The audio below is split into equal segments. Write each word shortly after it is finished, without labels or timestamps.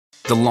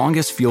The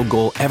longest field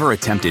goal ever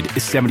attempted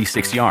is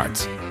 76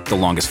 yards. The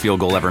longest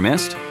field goal ever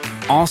missed?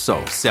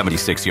 Also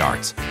 76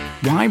 yards.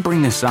 Why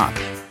bring this up?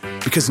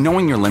 Because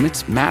knowing your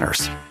limits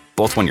matters,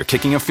 both when you're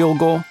kicking a field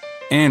goal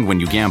and when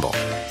you gamble.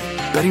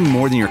 Betting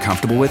more than you're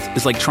comfortable with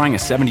is like trying a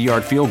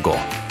 70-yard field goal.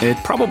 It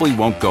probably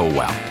won't go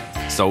well.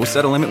 So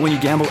set a limit when you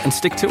gamble and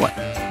stick to it.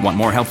 Want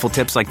more helpful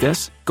tips like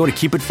this? Go to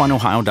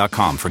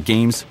keepitfunohio.com for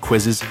games,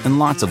 quizzes, and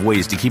lots of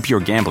ways to keep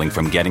your gambling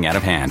from getting out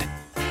of hand.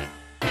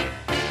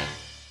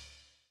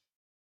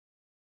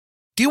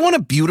 Do you want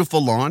a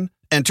beautiful lawn?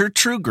 Enter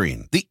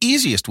TruGreen, the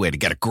easiest way to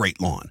get a great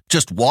lawn.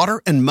 Just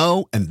water and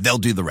mow, and they'll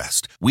do the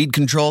rest. Weed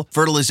control,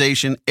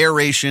 fertilization,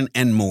 aeration,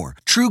 and more.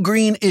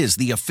 TruGreen is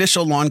the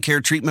official lawn care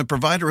treatment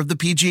provider of the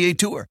PGA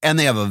Tour, and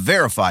they have a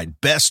verified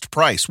best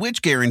price,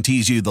 which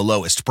guarantees you the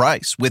lowest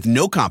price with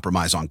no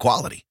compromise on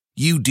quality.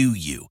 You do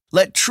you.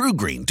 Let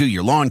TruGreen do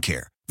your lawn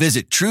care.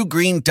 Visit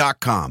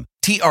TruGreen.com,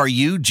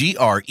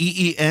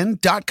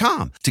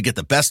 TruGreen.com, to get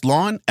the best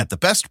lawn at the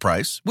best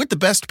price with the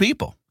best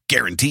people.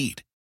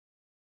 Guaranteed.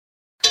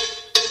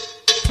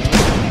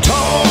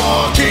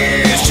 Talk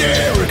is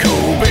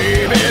Jericho,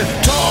 baby.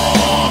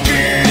 Talk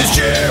is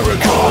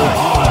Jericho.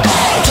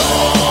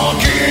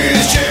 Talk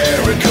is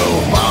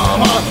Jericho,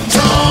 mama.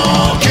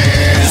 Talk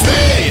is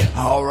me.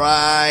 All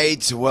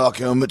right,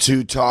 welcome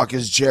to Talk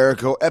is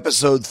Jericho,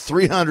 episode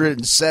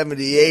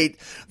 378,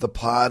 the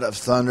pod of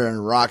thunder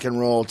and rock and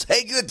roll,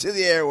 taking it to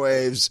the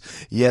airwaves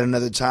yet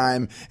another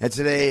time. And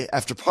today,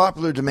 after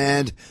popular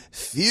demand,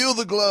 feel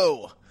the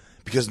glow.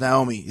 Because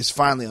Naomi is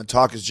finally on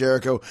Talk is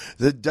Jericho.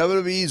 The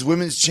WWE's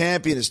women's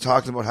champion is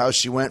talking about how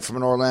she went from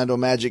an Orlando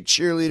Magic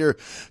cheerleader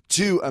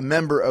to a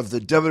member of the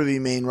WWE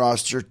main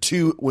roster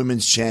to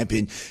women's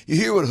champion. You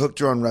hear what hooked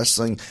her on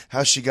wrestling,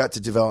 how she got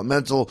to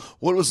developmental,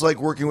 what it was like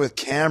working with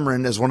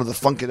Cameron as one of the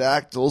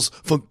Funkadactyls,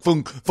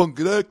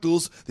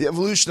 Funkadactyls, the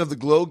evolution of the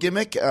glow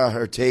gimmick,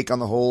 her take on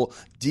the whole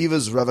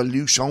Divas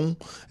Revolution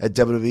at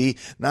WWE.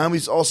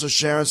 Naomi's also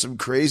sharing some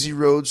crazy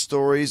road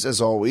stories, as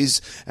always,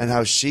 and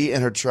how she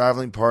and her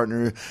traveling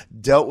partner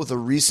dealt with a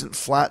recent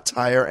flat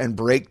tire and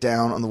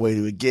breakdown on the way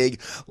to a gig.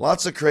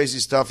 Lots of crazy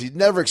stuff you'd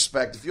never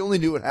expect. If you only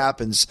knew what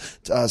happens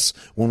to us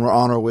when we're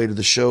on our way to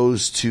the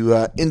shows to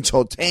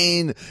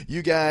entertain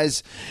you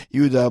guys,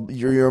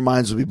 your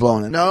minds would be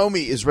blown. And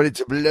Naomi is ready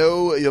to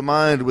blow your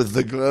mind with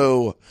the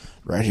glow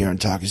right here on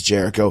Talk is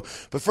Jericho.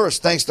 But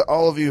first, thanks to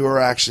all of you who are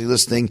actually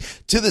listening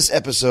to this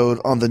episode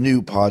on the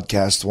new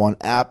Podcast One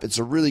app. It's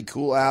a really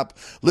cool app.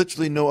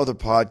 Literally no other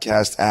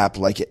podcast app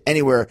like it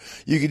anywhere.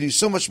 You can do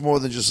so much more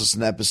than just listen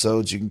to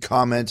episodes. You can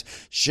comment,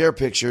 share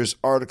pictures,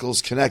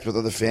 articles, connect with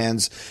other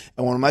fans.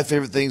 And one of my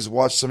favorite things,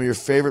 watch some of your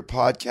favorite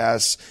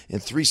podcasts in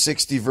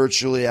 360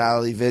 virtual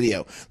reality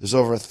video. There's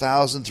over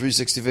 1,000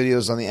 360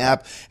 videos on the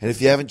app. And if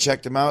you haven't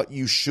checked them out,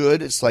 you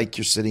should. It's like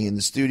you're sitting in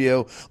the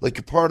studio, like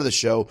you're part of the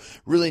show.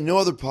 Really no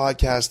other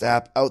podcast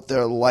app out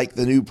there like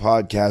the new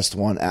Podcast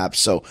One app.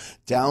 So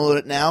download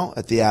it now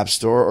at the App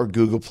Store or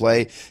Google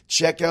Play.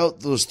 Check out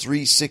those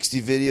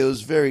 360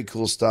 videos. Very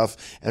cool stuff.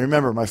 And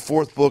remember, my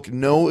fourth book,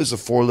 No is a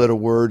Four-Letter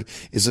Word,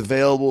 is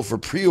available for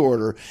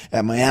pre-order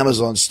at my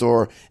Amazon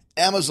store,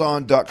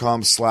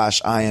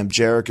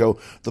 Amazon.com/IamJericho.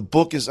 The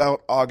book is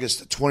out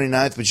August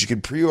 29th, but you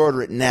can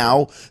pre-order it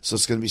now, so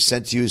it's going to be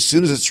sent to you as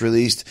soon as it's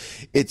released.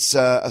 It's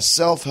a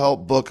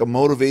self-help book, a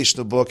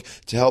motivational book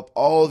to help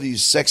all of you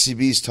Sexy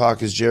Beast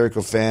Talk is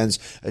Jericho fans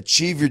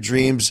achieve your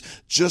dreams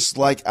just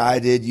like I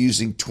did,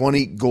 using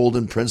 20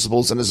 golden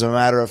principles. And as a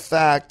matter of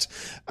fact,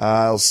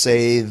 I'll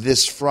say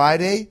this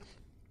Friday,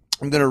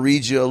 I'm going to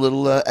read you a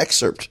little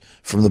excerpt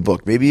from the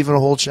book, maybe even a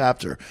whole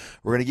chapter.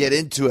 We're going to get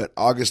into it.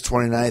 August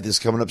 29th is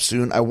coming up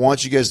soon. I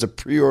want you guys to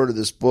pre-order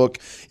this book.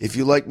 If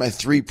you like my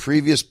 3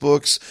 previous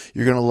books,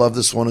 you're going to love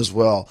this one as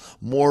well.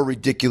 More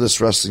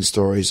ridiculous wrestling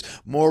stories,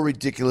 more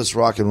ridiculous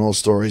rock and roll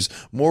stories,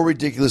 more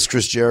ridiculous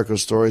Chris Jericho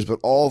stories, but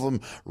all of them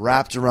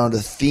wrapped around a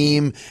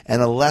theme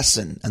and a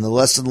lesson. And the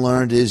lesson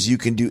learned is you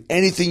can do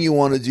anything you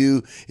want to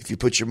do if you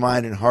put your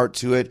mind and heart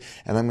to it.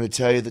 And I'm going to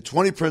tell you the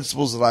 20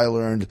 principles that I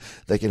learned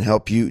that can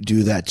help you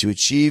do that to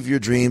achieve your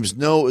dreams.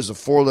 No is a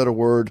 4-letter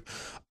word.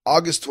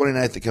 August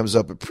 29th, it comes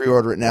up, but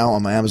pre-order it now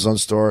on my Amazon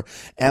store,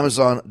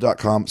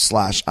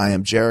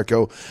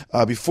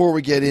 Amazon.com/IamJericho. Before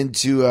we get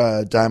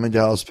into Diamond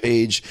Dallas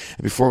Page,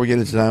 and before we get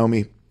into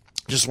Naomi,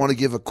 just want to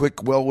give a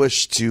quick well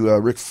wish to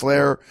Ric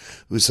Flair,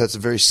 who's had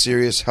some very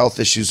serious health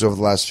issues over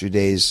the last few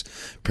days.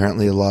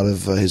 Apparently, a lot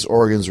of his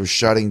organs were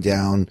shutting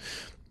down,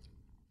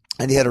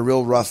 and he had a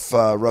real rough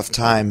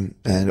time,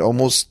 and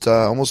almost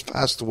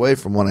passed away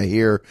from what I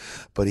hear.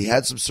 But he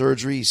had some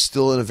surgery. He's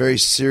still in a very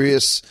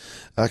serious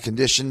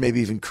condition,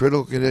 maybe even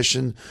critical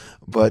condition.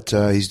 But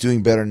he's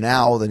doing better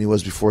now than he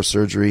was before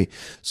surgery.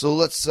 So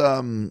let's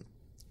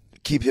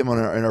keep him in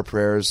our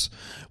prayers.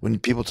 When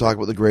people talk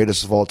about the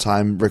greatest of all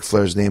time, Ric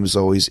Flair's name is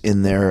always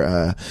in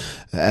there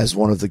as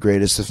one of the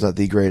greatest, if not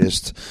the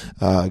greatest.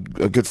 A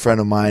good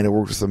friend of mine. I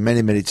worked with him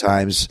many, many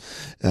times.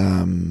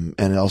 And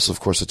also, of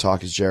course, a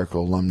Talk is Jericho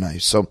alumni.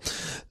 So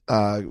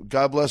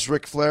God bless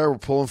Ric Flair. We're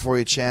pulling for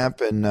you,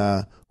 champ. And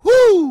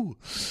woo!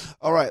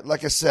 All right,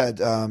 like I said,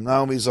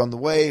 Naomi's on the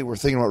way. We're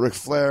thinking about Ric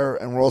Flair,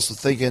 and we're also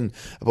thinking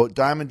about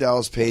Diamond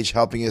Dallas Page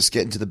helping us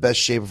get into the best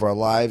shape of our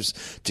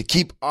lives to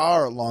keep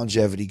our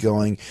longevity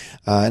going.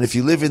 And if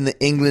you live in the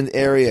England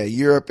area,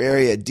 Europe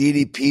area,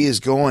 DDP is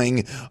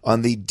going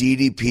on the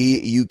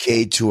DDP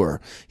UK tour.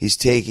 He's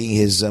taking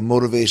his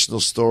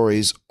motivational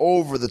stories,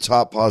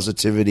 over-the-top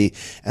positivity,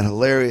 and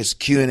hilarious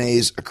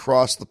Q&As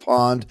across the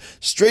pond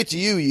straight to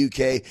you,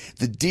 UK.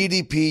 The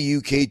DDP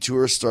UK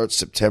tour starts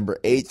September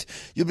 8th.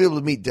 You'll be able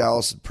to meet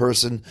Dallas in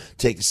person,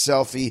 take a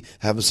selfie,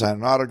 have him sign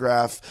an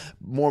autograph,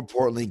 more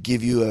importantly,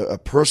 give you a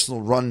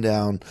personal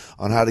rundown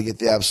on how to get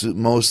the absolute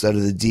most out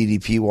of the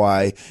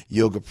DDPY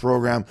yoga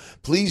program.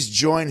 Please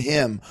join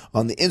him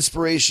on the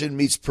Inspiration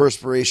Meets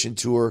Perspiration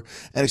tour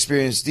and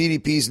experience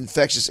DDP's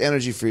infectious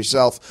energy for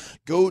yourself.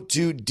 Go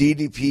to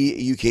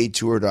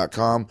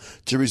ddpuktour.com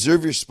to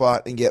reserve your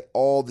spot and get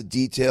all the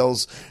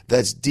details.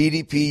 That's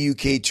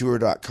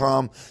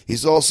ddpuktour.com.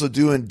 He's also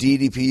doing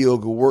DDP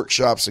yoga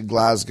workshops in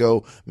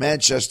Glasgow,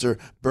 Manchester,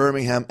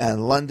 Birmingham,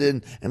 and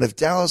London. And if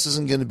Dallas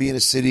isn't going to be in a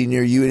city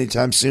near you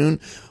anytime soon,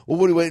 well,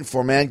 what are you waiting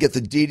for, man? Get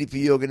the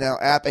DDP Yoga Now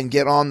app and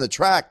get on the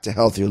track to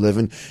healthier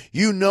living.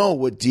 You know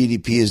what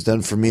DDP has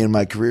done for me in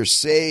my career,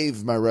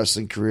 saved my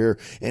wrestling career,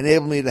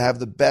 enabled me to have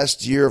the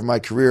best year of my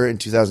career in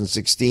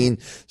 2016,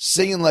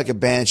 singing like a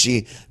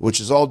banshee, which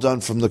is all done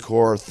from the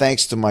core,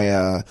 thanks to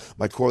my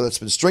core that's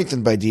been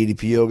strengthened by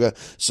DDP Yoga.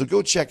 So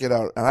go check it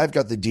out. And I've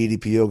got the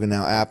DDP Yoga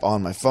Now app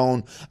on my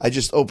phone. I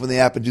just open the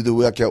app and do the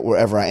workout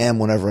wherever I am,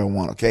 whenever I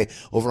want, okay?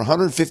 Over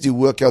 150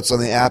 workouts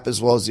on the app,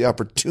 as well as the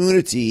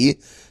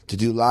opportunity to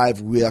do live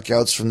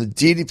workouts from the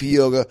DDP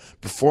Yoga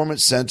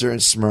Performance Center in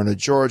Smyrna,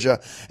 Georgia.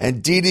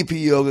 And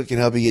DDP Yoga can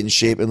help you get in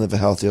shape and live a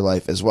healthier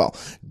life as well.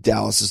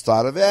 Dallas has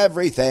thought of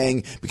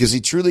everything because he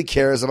truly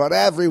cares about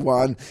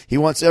everyone. He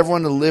wants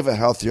everyone to live a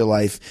healthier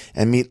life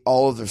and meet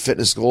all of their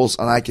fitness goals.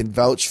 And I can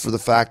vouch for the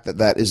fact that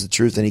that is the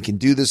truth, and he can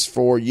do this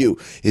for you.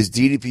 His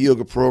DDP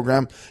Yoga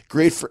program,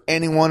 great for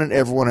anyone and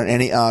everyone at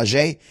any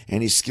age,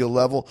 any skill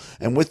level.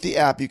 And with the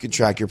app, you can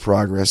track your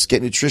progress,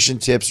 get nutrition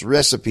tips,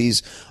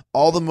 recipes,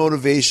 all the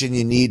motivation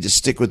you need to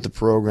stick with the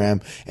program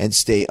and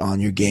stay on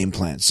your game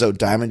plan. So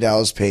Diamond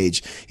Dallas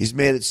Page, he's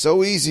made it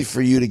so easy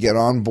for you to get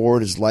on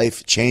board his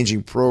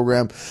life-changing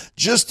program.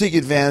 Just take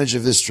advantage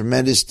of this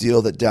tremendous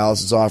deal that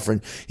Dallas is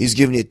offering. He's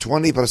giving you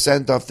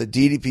 20% off the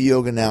DDP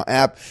Yoga Now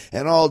app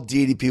and all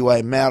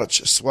DDPY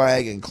merch,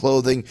 swag, and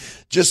clothing.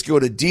 Just go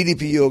to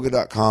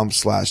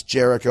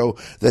ddpyoga.com/Jericho.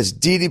 That's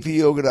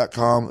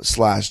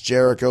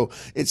ddpyoga.com/Jericho.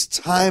 It's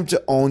time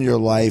to own your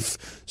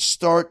life.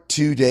 Start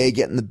today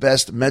getting the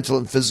best mental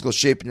and physical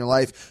shape in your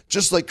life,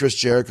 just like Chris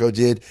Jericho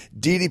did.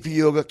 DDP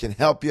Yoga can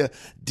help you.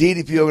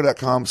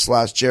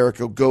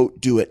 ddpyoga.com/Jericho. Go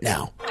do it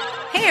now.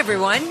 Hey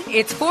everyone,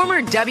 it's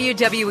former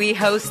WWE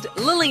host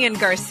Lillian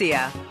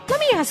Garcia. Let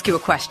me ask you a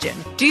question.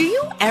 Do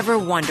you ever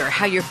wonder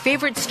how your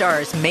favorite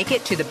stars make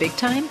it to the big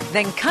time?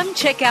 Then come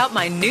check out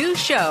my new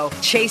show,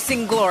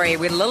 Chasing Glory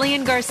with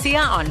Lillian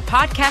Garcia on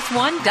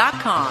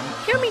PodcastOne.com.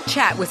 Hear me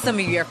chat with some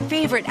of your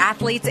favorite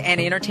athletes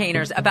and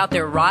entertainers about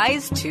their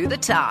rise to the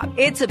top.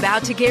 It's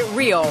about to get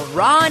real,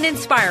 raw, and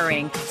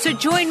inspiring. So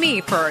join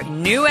me for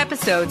new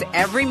episodes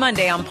every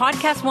Monday on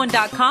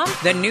PodcastOne.com,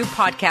 the new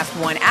Podcast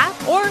One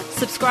app, or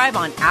subscribe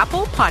on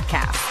Apple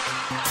Podcasts.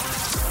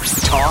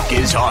 Talk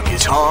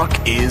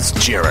is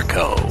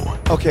Jericho.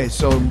 Okay,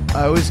 so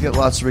I always get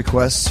lots of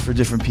requests for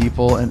different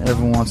people, and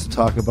everyone wants to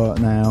talk about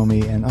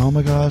Naomi. And oh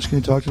my gosh, can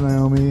you talk to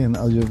Naomi? And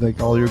all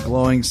your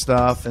glowing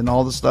stuff and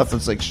all the stuff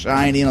that's like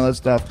shiny and all that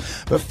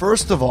stuff. But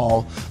first of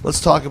all, let's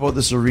talk about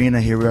this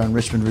arena here. We're in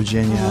Richmond,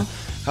 Virginia. Uh-huh.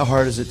 How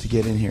hard is it to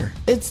get in here?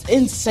 It's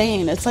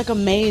insane. It's like a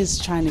maze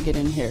trying to get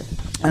in here.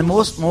 And and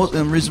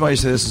the reason why you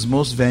say this is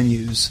most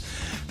venues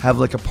have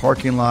like a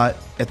parking lot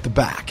at the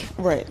back.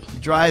 Right. You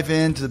drive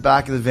into the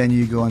back of the venue,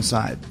 you go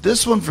inside.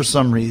 This one, for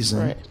some reason,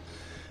 Right.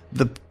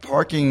 the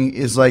parking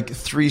is like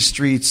 3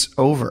 streets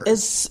over.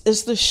 It's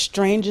the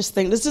strangest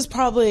thing. This is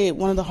probably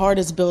one of the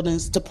hardest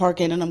buildings to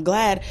park in, and I'm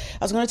glad.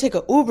 I was going to take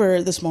an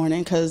Uber this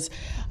morning because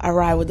I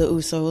ride with the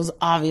Usos,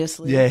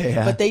 obviously.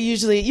 Yeah. But they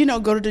usually,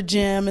 go to the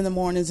gym in the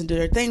mornings and do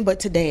their thing.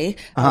 But today,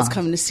 I was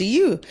coming to see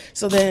you.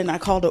 So then I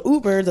called an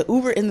Uber. The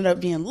Uber ended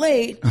up being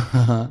late.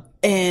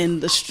 And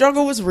the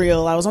struggle was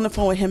real. I was on the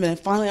phone with him, and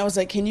finally I was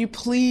like, can you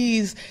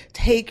please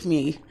take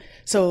me?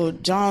 So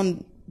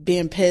John,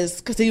 being pissed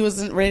because he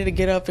wasn't ready to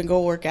get up and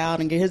go work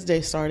out and get his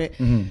day started,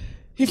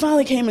 he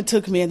finally came and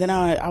took me. And then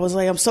I was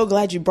like, I'm so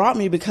glad you brought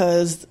me,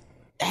 because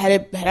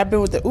had I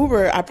been with the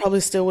Uber, I probably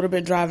still would have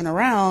been driving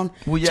around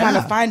trying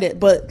to find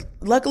it. But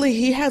luckily,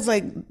 he has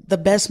like the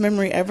best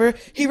memory ever.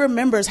 He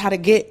remembers how to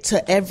get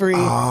to every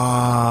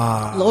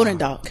loading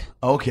dock.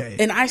 Okay.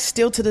 And I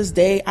still, to this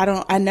day,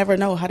 I never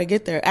know how to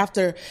get there.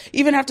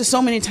 Even after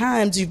so many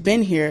times you've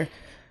been here,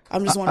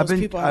 I'm just one of those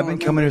people. I've been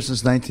coming here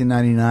since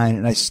 1999,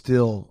 and I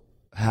still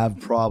have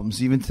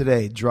problems. Even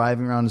today,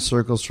 driving around in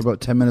circles for about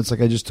 10 minutes, like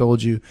I just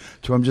told you,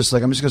 to I'm just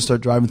going to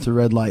start driving through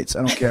red lights. I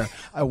don't care.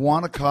 I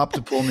want a cop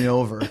to pull me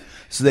over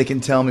so they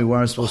can tell me where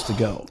I'm supposed to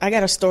go. I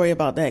got a story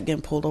about that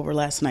getting pulled over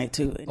last night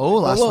too. Oh,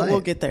 last night.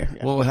 We'll get there.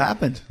 Yeah. Well, what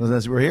happened? We're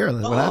here.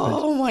 What happened?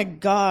 Oh my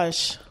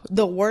gosh,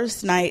 the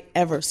worst night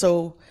ever.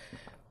 So.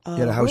 You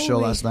had a house show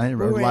last night, a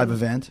live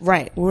event?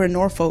 Right. We were in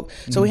Norfolk.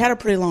 So we had a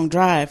pretty long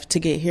drive to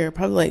get here,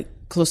 probably like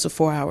close to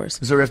 4 hours.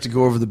 So we have to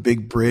go over the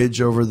big bridge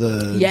over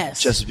the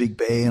Yes. Chesapeake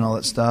Bay and all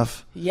that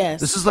stuff?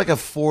 Yes. This is like a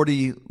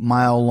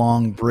 40-mile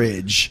long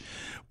bridge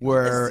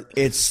where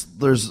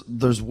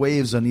there's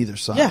waves on either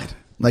side. Yeah.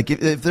 Like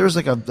if there's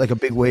like a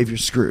big wave, you're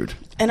screwed.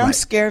 And Right. I'm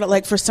scared.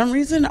 Like for some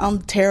reason,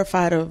 I'm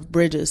terrified of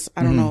bridges.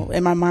 I don't know.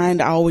 In my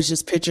mind, I always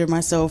just picture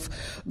myself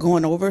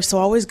going over. So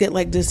I always get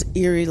like this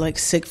eerie, like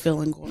sick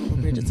feeling going over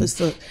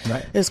bridges.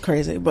 It's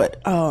crazy. But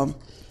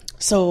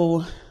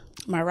so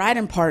my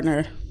riding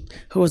partner,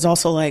 who was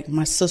also like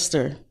my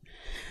sister.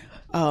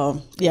 We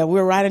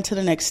were riding to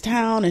the next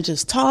town and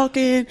just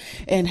talking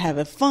and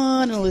having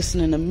fun and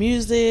listening to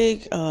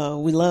music.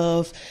 We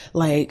love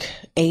like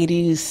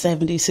 80s,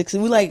 70s,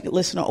 60s. We like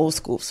listen to old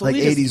school. So Like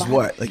we just 80s vibe.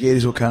 what? Like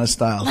 80s what kind of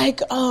style?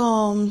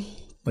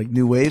 Like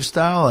new wave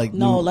style? Like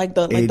No, new like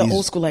the 80s?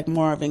 old school, like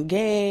Marvin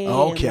Gaye.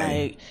 Okay.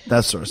 and like,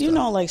 That sort of stuff.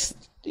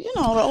 the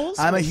old school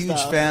I'm a huge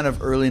stuff. fan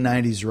of early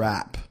 90s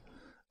rap.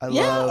 I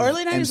love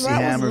early 90s MC rap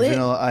was Hammer, lit.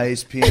 Vanilla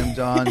Ice, PM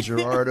Dawn,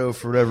 Gerardo.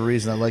 For whatever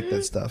reason, I like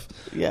that stuff.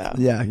 Yeah.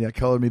 Yeah.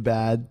 Color Me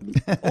Bad.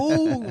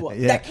 Ooh,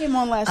 Yeah. that came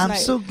on last I'm night.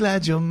 so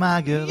glad you're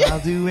my girl.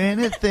 I'll do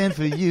anything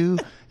for you.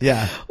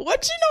 Yeah.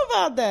 What you know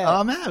about that?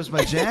 Oh man, it was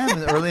my jam in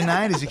the early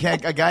 '90s.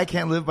 A guy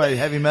can't live by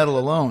heavy metal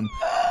alone.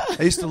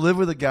 I used to live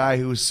with a guy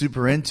who was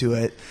super into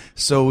it.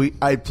 So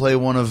I'd play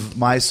one of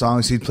my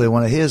songs, he'd play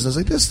one of his. And I was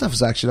like, this stuff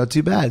is actually not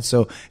too bad.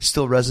 So it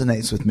still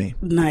resonates with me.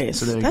 Nice.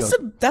 So there you that's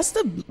go. that's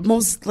the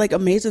most like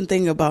amazing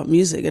thing about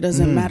music. It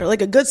doesn't matter.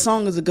 Like a good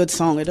song is a good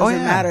song. It doesn't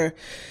yeah. matter,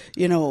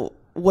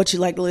 what you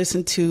like to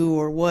listen to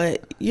or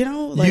what,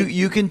 like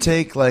you can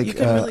take like you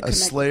can really a connect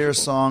Slayer with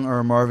people. song or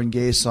a Marvin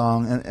Gaye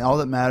song, and all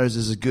that matters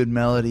is a good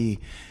melody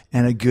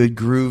and a good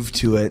groove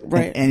to it.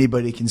 Right. And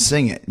anybody can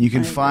sing it. You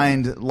can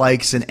find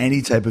likes in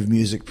any type of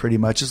music pretty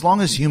much, as long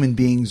as human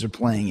beings are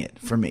playing it,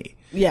 for me.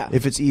 Yeah.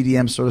 If it's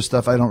EDM sort of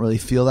stuff, I don't really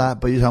feel that.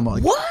 But you're talking about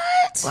like, What?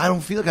 I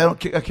don't feel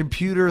like a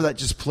computer that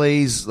just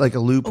plays like a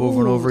loop over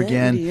and over That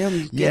again.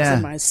 EDM gets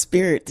in my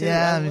spirit too.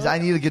 Yeah, I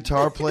need a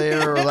guitar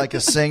player or like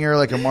a singer,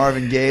 like a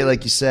Marvin Gaye,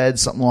 like you said,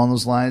 something along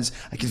those lines.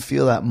 I can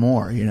feel that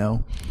more,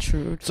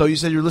 True. So you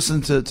said you're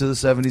listening to the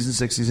 70s and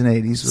 60s and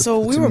 80s. So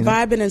we were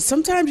vibing, and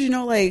sometimes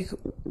like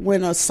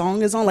when a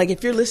song is on, like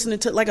if you're listening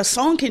to like a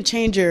song can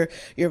change your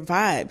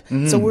vibe.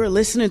 Mm-hmm. So we were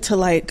listening to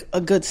like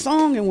a good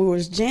song, and we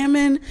was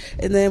jamming,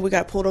 and then we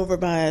got pulled over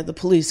by the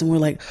police, and we're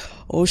like,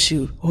 oh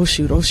shoot.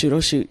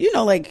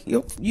 Like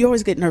you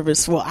always get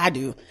nervous. Well, I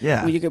do.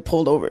 Yeah. When you get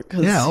pulled over,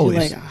 because Yeah, you're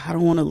always. like, I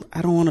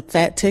don't want a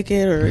fat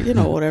ticket or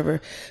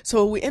whatever.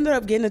 So we ended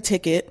up getting a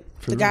ticket.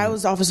 The guy who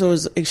was the officer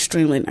was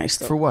extremely nice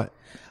though. For what?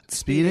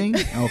 Speeding?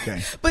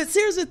 Okay. But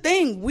here's the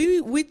thing.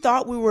 We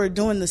thought we were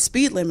doing the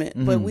speed limit,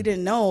 but we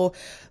didn't know,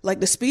 like,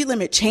 the speed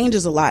limit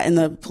changes a lot. And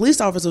the police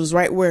officer was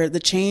right where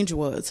the change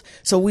was.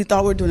 So we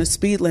thought we were doing a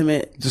speed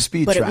limit. It's a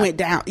speed but trap. it went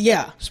down.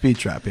 Yeah. Speed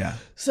trap, yeah.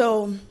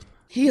 So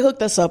he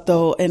hooked us up,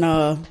 though.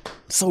 And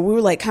so we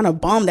were, like, kind of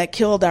bummed. That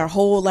killed our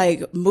whole,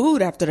 like,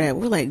 mood after that.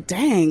 We were like,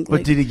 dang. But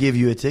Like, did he give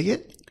you a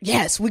ticket?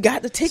 yes, we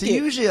got the ticket. See,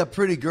 usually a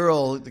pretty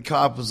girl, the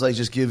cop was like,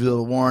 just give you a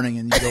little warning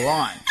and you go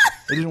on.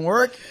 It didn't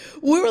work?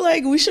 We were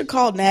like, we should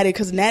call Natty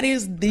because Natty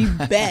is the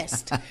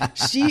best.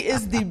 She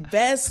is the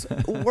best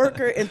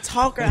worker and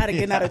talker out of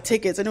getting out of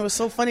tickets. And it was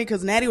so funny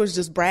because Natty was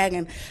just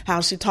bragging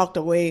how she talked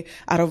her way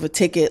out of a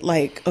ticket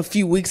like a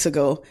few weeks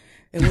ago.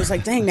 It was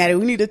like, dang, Natty,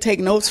 we need to take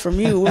notes from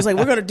you. It was like,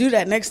 we're going to do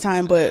that next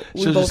time, but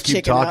we She'll both just keep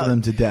chickened talking out.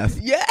 them to death.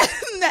 Yeah,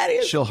 Natty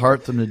is, She'll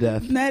heart them to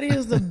death. Natty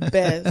is the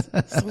best.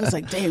 So it was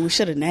like, dang, we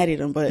should have nattied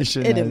them, but it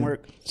didn't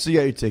work. So you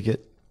got your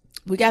ticket.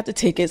 We got the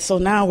ticket, so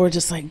now we're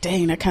just like,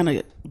 dang, that kind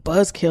of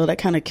buzzkill. That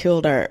kind of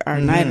killed our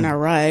night and our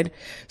ride.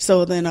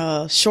 So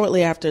then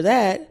shortly after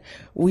that,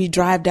 we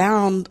drive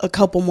down a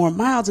couple more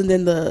miles, and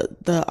then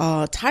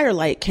the tire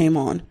light came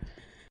on.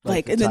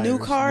 Like the in the new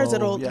tires cars, low,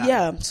 it'll, yeah.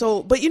 yeah.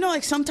 So, but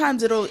like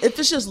sometimes if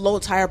it's just low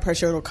tire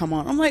pressure, it'll come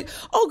on. I'm like,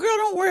 oh girl,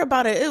 don't worry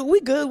about it. We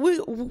good.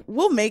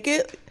 We'll make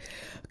it.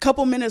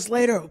 Couple minutes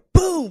later,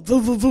 boom,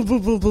 boom, boom, boom,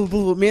 boom, boom, boom,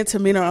 boom. Me and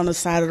Tamina are on the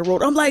side of the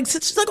road. I'm like,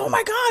 she's like, oh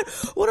my God,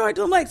 what do I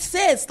do? I'm like,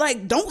 sis,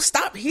 like, don't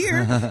stop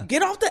here.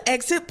 Get off the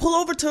exit, pull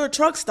over to a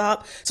truck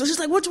stop. So she's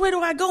like, which way do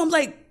I go? I'm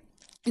like,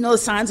 the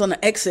signs on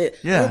the exit.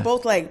 Yeah. We're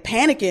both like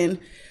panicking.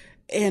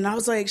 And I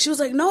was like, she was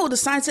like, no, the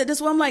sign said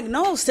this way. I'm like,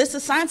 no, sis, the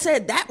sign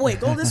said that way.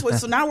 Go this way.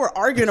 So now we're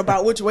arguing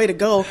about which way to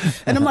go.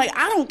 And I'm like,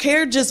 I don't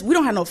care. We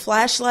don't have no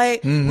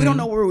flashlight. We don't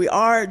know where we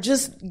are.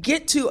 Just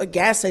get to a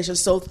gas station.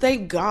 So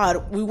thank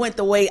God we went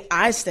the way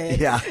I said.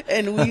 Yeah.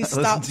 And we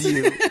stopped. To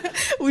you.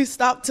 We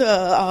stopped to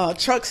a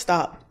truck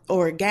stop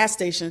or a gas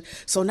station.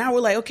 So now we're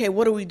like, okay,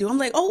 what do we do? I'm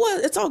like, oh,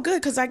 well, it's all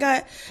good because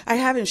I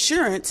have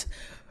insurance.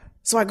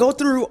 So I go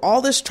through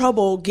all this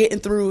trouble getting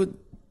through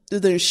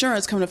the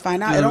insurance, come to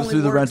find out. It only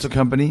through the rental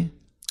company?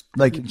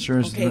 Like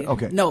insurance?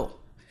 Okay. No.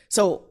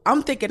 So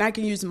I'm thinking I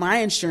can use my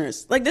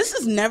insurance. Like, this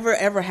has never,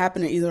 ever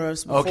happened to either of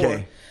us before.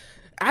 Okay.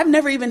 I've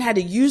never even had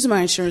to use my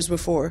insurance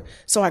before.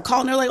 So I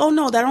called and they're like, oh,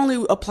 no, that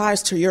only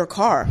applies to your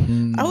car.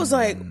 I was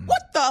like,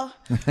 what the?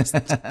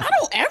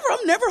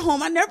 I'm never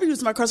home. I never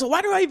use my car. So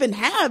why do I even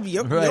have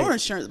your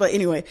insurance? But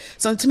anyway,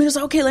 so Tamina's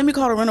like, okay, let me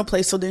call the rental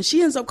place. So then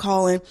she ends up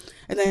calling,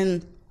 and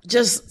then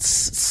just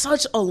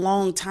such a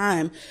long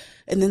time.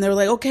 And then they were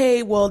like,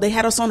 okay, well, they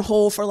had us on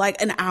hold for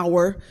like an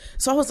hour.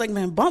 So I was like,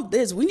 man, bump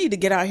this. We need to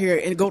get out here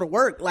and go to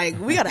work. Like,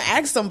 we got to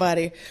ask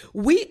somebody.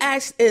 We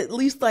asked at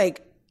least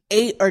like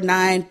 8 or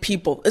 9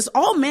 people. It's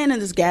all men in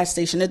this gas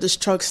station at this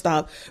truck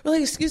stop. We're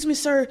like, excuse me,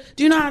 sir,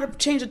 do you know how to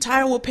change a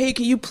tire? We'll pay.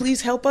 Can you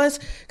please help us?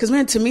 Because me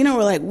and Tamina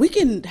were like,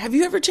 have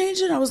you ever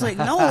changed it? I was like,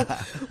 no.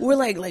 We're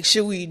like,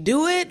 should we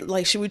do it?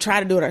 Like, should we try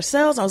to do it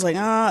ourselves? I was like,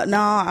 no,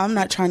 I'm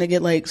not trying to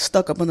get like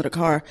stuck up under the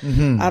car.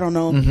 I don't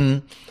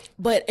know.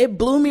 But it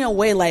blew me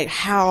away, like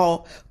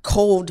how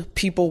cold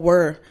people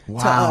were to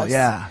us.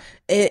 Yeah.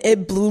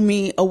 It blew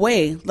me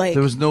away. Like,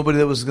 there was nobody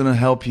that was going to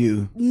help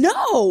you.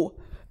 No.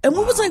 And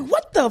we was like,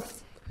 what the?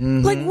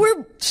 Like,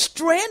 we're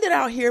stranded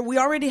out here. We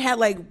already had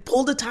like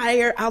pulled the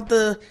tire out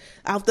the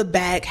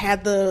back,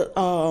 had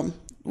the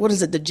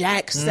the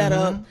jack set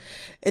up,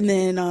 and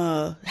then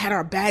had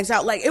our bags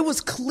out. Like, it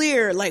was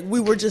clear, like we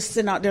were just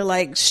sitting out there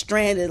like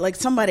stranded. Like,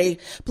 somebody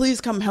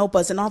please come help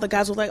us. And all the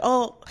guys were like,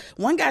 oh,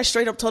 one guy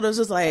straight up told us,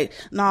 just like,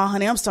 nah,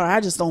 honey, I'm sorry, I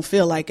just don't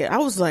feel like it. I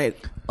was like,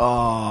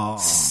 oh,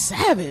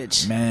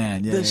 savage,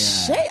 man. Yeah,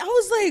 shade. I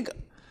was like.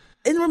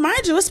 And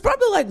remind you, it's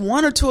probably like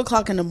 1 or 2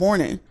 o'clock in the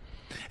morning.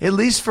 At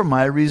least for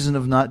my reason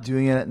of not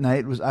doing it at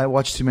night was I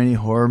watched too many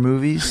horror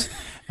movies,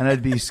 and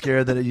I'd be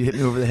scared that you hit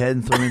me over the head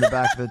and throw me in the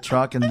back of the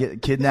truck and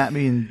kidnap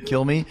me and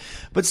kill me.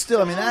 But still,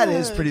 I mean, that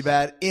is pretty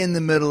bad in the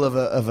middle of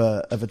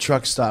a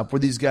truck stop where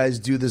these guys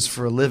do this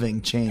for a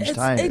living, change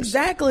tires.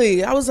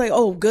 Exactly. I was like,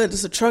 oh, good,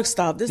 it's a truck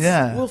stop. This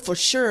will for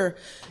sure.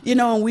 You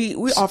know, and we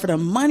offered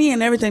them money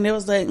and everything. They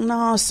was like,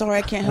 no, sorry,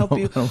 I can't help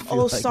you.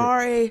 Oh,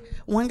 sorry.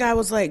 One guy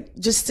was like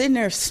just sitting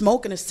there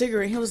smoking a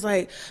cigarette. He was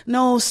like,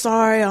 no,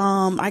 sorry,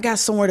 I got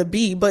somewhere to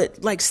be.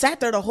 But like sat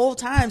there the whole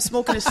time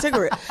smoking a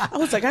cigarette. I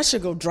was like, I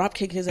should go drop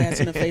kick his ass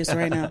in the face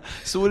right now.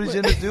 So what did you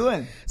end up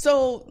doing?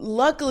 So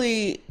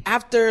luckily,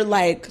 after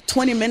like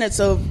 20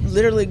 minutes of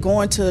literally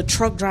going to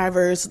truck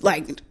drivers,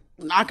 like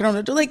knocking on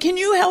the door, like, can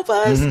you help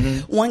us?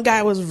 One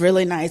guy was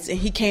really nice and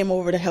he came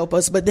over to help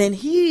us, but then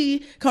he,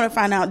 come to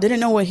find out, didn't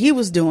know what he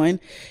was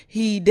doing.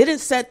 He didn't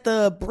set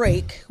the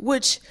brake,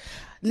 which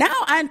now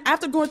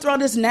after going through all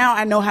this, now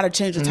I know how to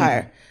change a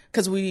tire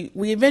because we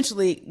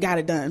eventually got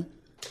it done.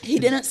 He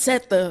didn't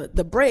set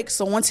the brake,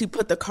 so once he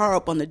put the car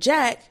up on the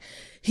jack,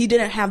 he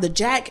didn't have the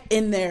jack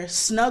in there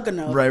snug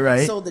enough.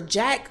 Right. So the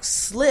jack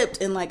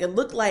slipped and like it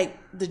looked like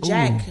the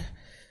jack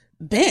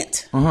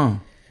bent.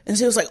 And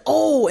so it was like,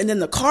 oh, and then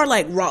the car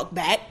like rocked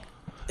back.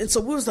 And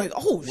so we was like,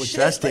 oh, shit.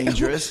 That's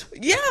dangerous.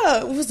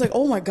 Yeah. It was like,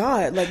 oh my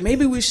God. Like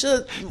maybe we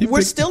should.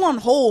 We're still on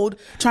hold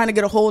trying to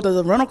get a hold of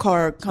the rental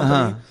car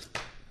company.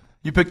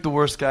 You picked the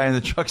worst guy in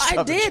the truck stop.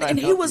 I did, and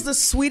he was the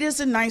sweetest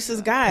and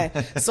nicest guy.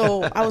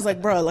 So I was like,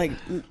 bro, like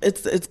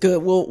it's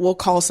good. We'll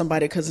call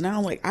somebody because now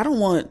I'm like, I don't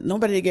want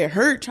nobody to get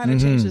hurt trying to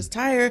change his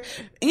tire.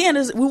 And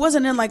we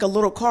wasn't in like a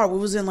little car. We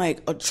was in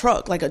like a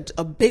truck, like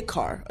a big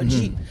car, a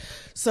Jeep.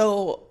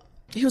 So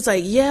he was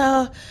like,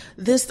 yeah,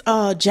 this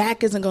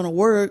jack isn't going to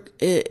work.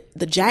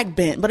 The jack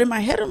bent. But in my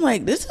head, I'm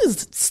like, this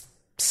is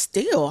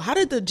steel. How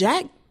did the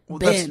jack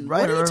bend? That's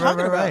right, what are you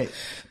talking about?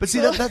 But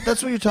see,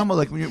 that's what you're talking about.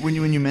 Like when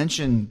you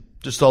mention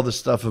just all this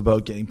stuff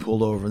about getting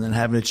pulled over and then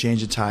having to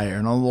change a tire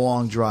and all the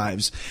long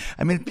drives.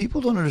 I mean, people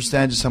don't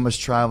understand just how much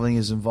traveling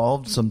is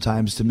involved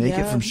sometimes to make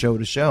it from show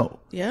to show.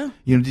 Yeah.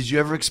 You know, did you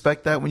ever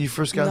expect that when you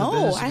first got in the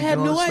business? No, I had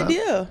no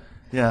idea.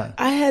 Yeah.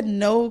 I had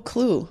no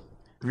clue.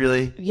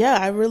 Really? Yeah,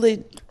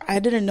 I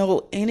didn't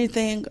know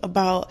anything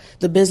about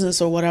the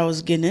business or what I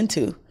was getting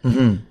into.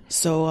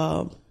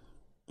 So,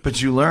 but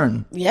you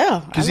learn.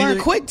 Yeah, I learned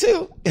quick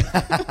too.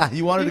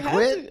 You wanted to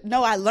quit?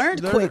 No, I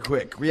learned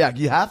quick. Yeah,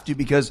 you have to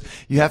because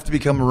you have to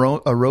become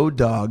a road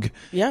dog.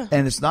 Yeah.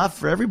 And it's not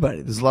for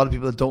everybody. There's a lot of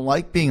people that don't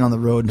like being on the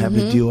road and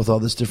having to deal with all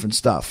this different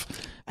stuff.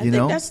 I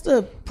think that's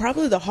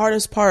probably the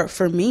hardest part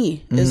for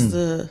me is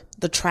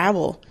the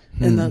travel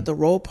and the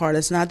road part.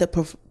 It's not the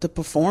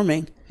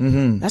performing.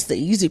 That's the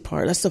easy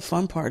part. That's the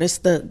fun part. It's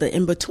the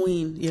in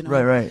between, you know.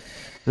 Right.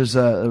 There's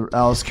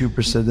Alice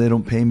Cooper said they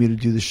don't pay me to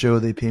do the show.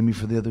 They pay me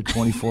for the other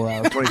 23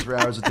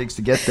 hours it takes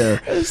to get there.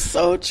 It's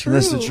so true.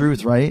 And that's the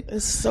truth, right?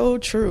 It's so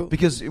true.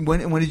 Because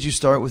when did you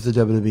start with the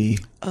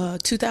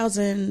WWE?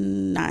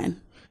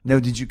 2009. Now,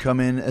 did you come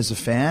in as a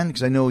fan?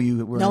 Because I know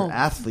you were an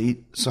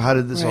athlete. So how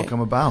did this all come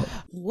about?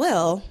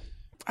 Well,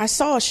 I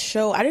saw a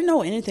show. I didn't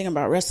know anything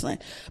about wrestling,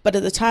 but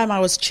at the time I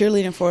was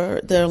cheerleading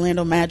for the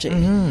Orlando Magic.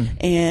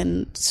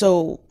 And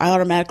so I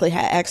automatically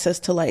had access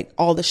to like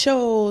all the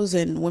shows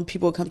and when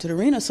people would come to the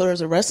arena. So there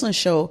was a wrestling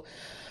show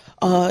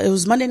It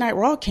was Monday Night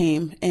Raw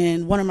came,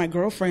 and one of my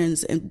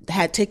girlfriends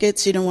had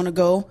tickets. She didn't want to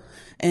go.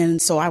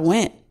 And so I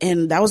went,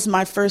 and that was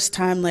my first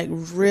time like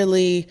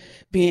really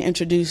being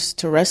introduced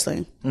to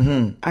wrestling.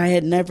 Mm-hmm. I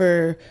had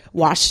never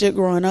watched it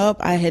growing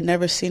up. I had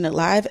never seen it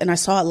live, and I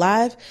saw it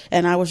live,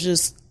 and I was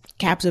just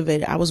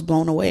captivated. I was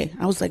blown away.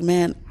 I was like,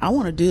 man, I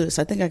want to do this.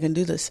 I think I can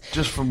do this.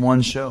 Just from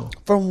one show.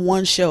 From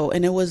one show,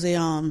 and it was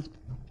a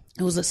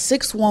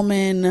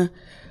 6-woman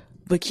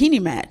bikini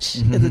match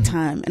at the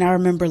time, and I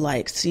remember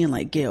like seeing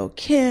like Gail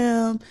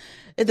Kim.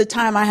 At the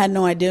time, I had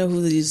no idea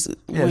who these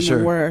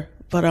women were.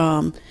 But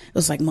it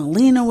was like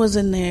Melina was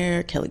in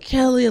there,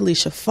 Kelly,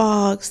 Alicia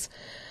Fox.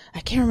 I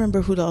can't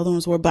remember who the other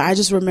ones were, but I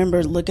just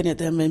remember looking at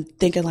them and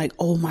thinking like,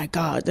 oh my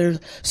God, they're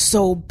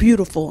so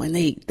beautiful and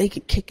they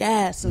could kick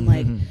ass. And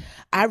like,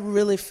 I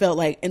really felt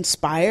like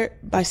inspired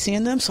by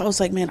seeing them. So I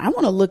was like, man, I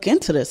want to look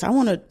into this. I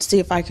want to see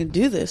if I can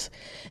do this.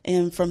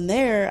 And from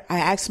there, I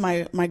asked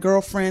my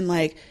girlfriend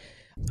like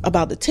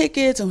about the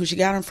tickets and who she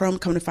got them from.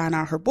 Come to find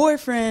out her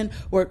boyfriend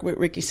worked with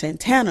Ricky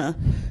Santana.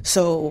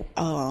 So,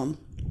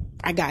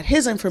 I got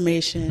his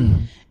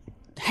information.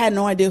 Had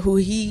no idea who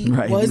he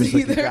was he was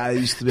either. Like a guy who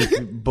used to be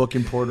book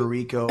in Puerto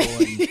Rico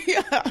and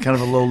kind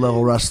of a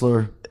low-level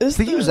wrestler. I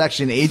think he was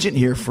actually an agent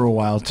here for a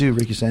while too,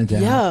 Ricky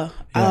Santana.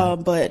 Yeah.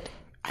 But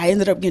I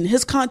ended up getting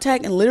his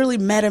contact and literally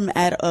met him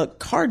at a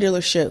car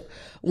dealership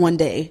one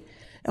day.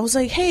 I was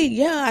like,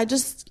 hey, I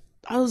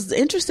was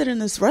interested in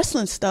this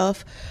wrestling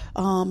stuff.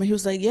 And he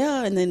was like,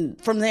 yeah. And then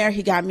from there,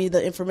 he got me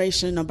the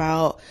information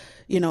about,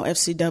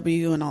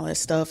 FCW and all that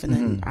stuff. And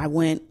then I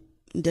went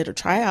and did a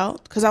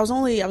tryout because I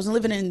was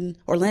living in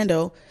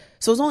Orlando,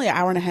 so it was only an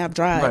hour and a half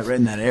drive. Right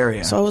in that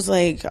area. So I was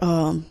like,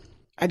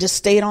 I just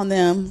stayed on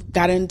them,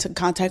 got into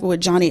contact with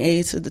Johnny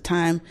Ace at the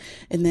time,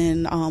 and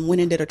then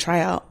went and did a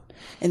tryout.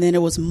 And then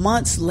it was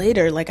months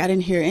later, like I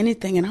didn't hear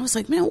anything, and I was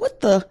like, man,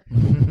 what the?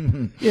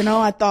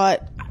 I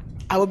thought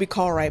I would be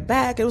called right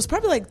back. It was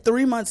probably like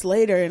 3 months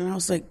later, and I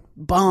was like,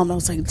 bummed. I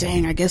was like,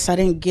 dang, I guess I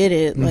didn't get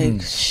it.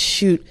 Like,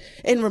 shoot.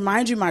 And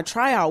remind you, my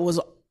tryout was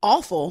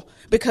awful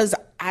because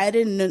I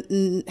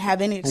didn't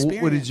have any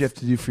experience. What did you have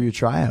to do for your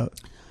tryout?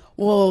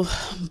 Well,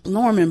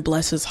 Norman,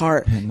 bless his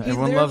heart.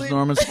 Everyone loves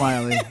Norman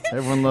Smiley.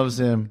 Everyone loves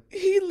him.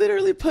 He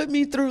literally put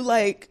me through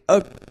like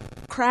a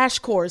crash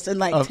course in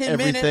like 10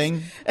 everything.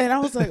 minutes. And I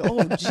was like,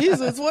 oh,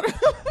 Jesus, what?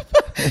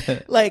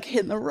 Like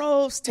hitting the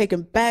ropes,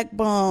 taking back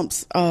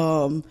bumps.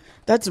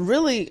 That's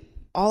really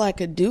all I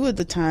could do at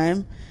the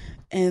time.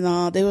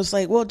 And they was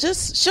like, well,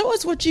 just show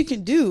us what you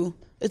can do.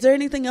 Is there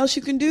anything else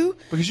you can do?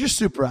 Because you're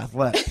super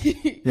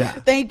athletic. Yeah.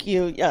 Thank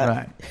you. Yeah.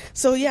 Right.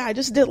 So I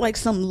just did like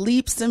some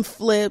leaps and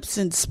flips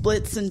and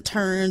splits and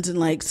turns and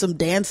like some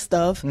dance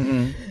stuff.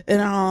 And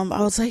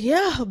I was like,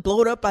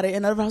 blow it up by the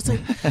end of it. I was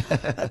like,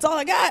 that's all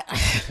I got.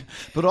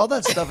 But all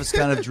that stuff is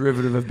kind of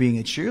derivative of being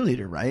a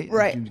cheerleader, right?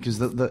 Right. Because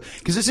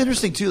because it's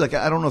interesting too. Like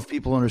I don't know if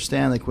people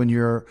understand. Like when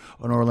you're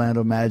an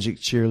Orlando Magic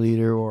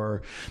cheerleader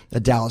or a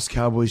Dallas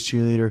Cowboys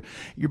cheerleader,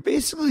 you're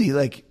basically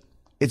like.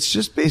 It's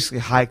just basically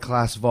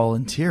high-class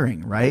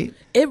volunteering, right?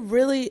 It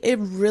really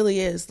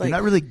is. Like, you're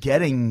not really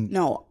getting...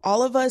 No,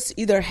 all of us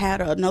either had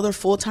another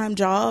full-time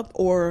job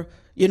or,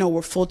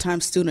 were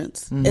full-time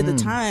students. At the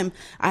time,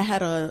 I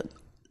had a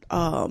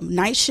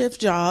night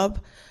shift job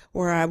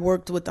where I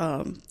worked with...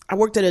 I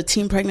worked at a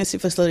teen pregnancy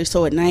facility,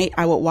 so at night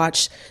I would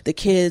watch the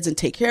kids and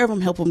take care of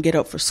them, help them get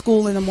up for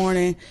school in the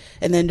morning.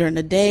 And then during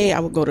the day, I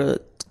would go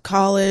to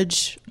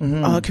college,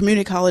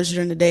 community college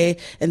during the day,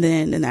 and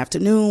then in the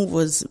afternoon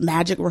was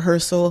magic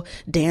rehearsal,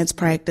 dance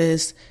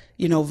practice,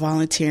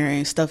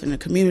 volunteering stuff in the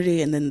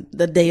community, and then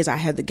the days I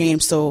had the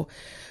game. So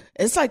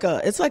it's like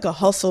a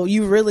hustle.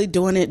 You really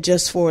doing it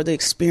just for the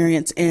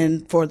experience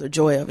and for the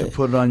joy of it. To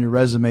put it on your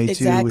resume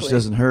too, which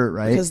doesn't hurt,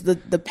 right? Because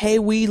the pay,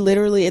 we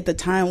literally at the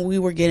time we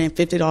were getting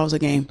 $50 a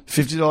game.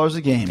 $50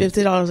 a game.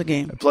 $50 a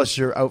game. Plus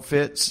your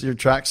outfits, your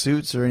track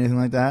suits, or anything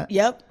like that.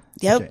 Yep.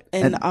 Okay.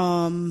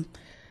 And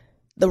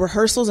the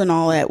rehearsals and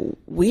all that,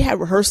 we had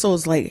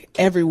rehearsals like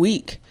every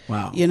week.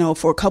 Wow.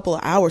 For a couple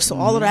of hours. So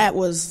all of that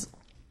was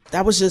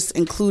just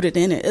included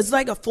in it. It's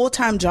like a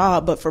full-time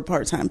job, but for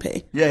part-time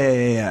pay.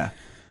 Yeah.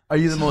 Are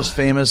you the most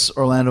famous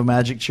Orlando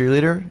Magic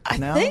cheerleader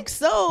now? I think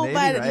so. Maybe,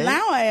 but right?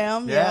 now I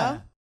am. Yeah.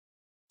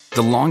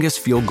 The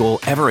longest field goal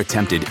ever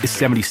attempted is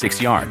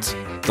 76 yards.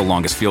 The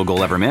longest field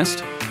goal ever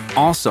missed?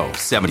 Also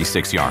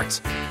 76 yards.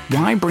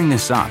 Why bring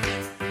this up?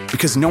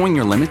 Because knowing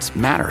your limits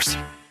matters,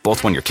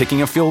 both when you're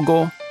kicking a field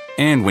goal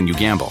and when you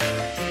gamble.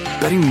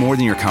 Betting more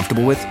than you're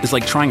comfortable with is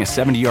like trying a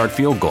 70-yard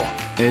field goal.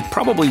 It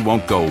probably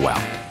won't go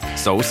well.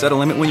 So set a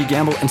limit when you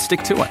gamble and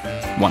stick to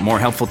it. Want more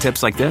helpful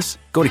tips like this?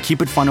 Go to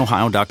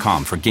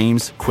keepitfunohio.com for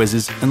games,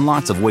 quizzes, and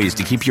lots of ways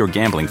to keep your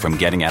gambling from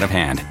getting out of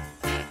hand.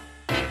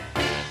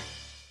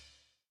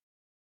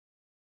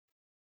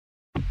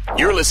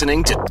 You're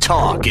listening to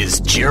Talk is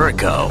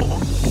Jericho.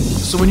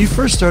 So when you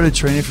first started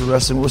training for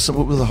wrestling, what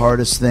were the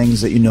hardest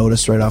things that you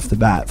noticed right off the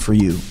bat for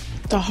you?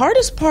 The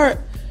hardest part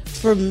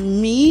for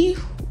me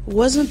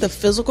wasn't the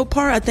physical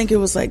part. I think it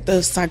was like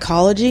the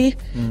psychology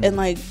and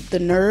like the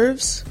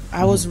nerves.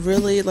 I was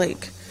really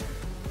like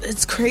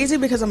it's crazy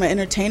because I'm an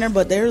entertainer,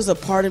 but there's a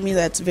part of me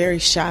that's very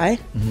shy.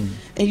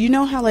 And you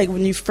know how, like,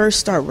 when you first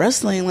start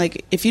wrestling,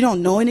 like, if you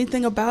don't know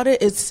anything about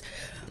it, it's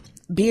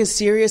being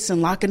serious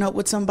and locking up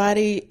with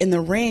somebody in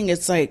the ring.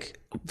 It's like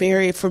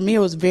for me, it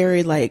was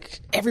very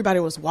like everybody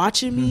was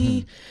watching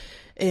me.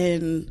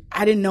 And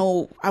I didn't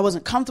know, I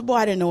wasn't comfortable.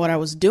 I didn't know what I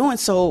was doing.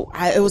 So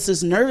it was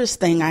this nervous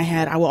thing I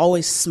had. I would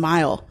always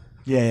smile.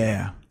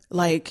 Yeah.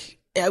 Like,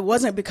 it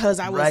wasn't because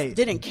I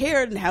didn't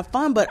care and have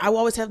fun, but I would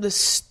always have this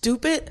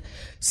stupid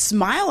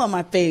smile on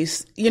my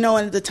face. And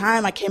at the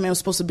time I came in, I was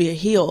supposed to be a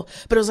heel,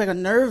 but it was like a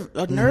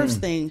nerves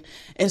thing.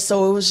 And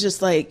so it was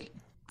just like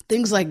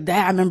things like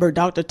that. I remember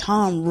Dr.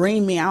 Tom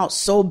reined me out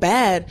so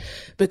bad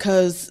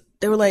because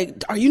they were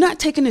like, are you not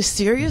taking this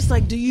serious?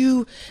 Like, do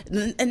you,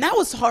 and that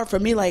was hard for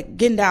me, like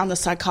getting down the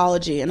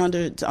psychology and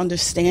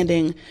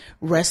understanding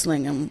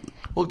wrestling and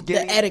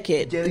the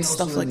etiquette and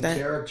stuff like that.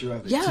 Character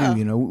of it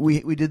too.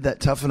 We did that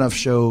Tough Enough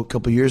show a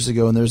couple years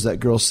ago, and there's that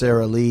girl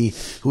Sarah Lee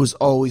who was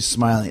always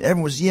smiling.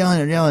 Everyone was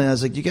yelling and yelling. And I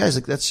was like, you guys,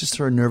 like, that's just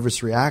her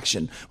nervous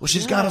reaction. Well,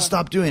 she's got to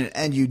stop doing it,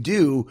 and you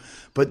do.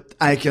 But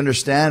I can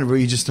understand where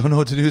you just don't know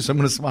what to do, so I'm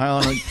going to smile.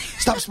 And I'm like,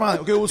 stop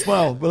smiling. Okay, we'll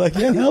smile. But like,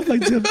 yeah, help.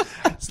 Like,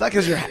 it's not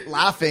because you're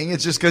laughing.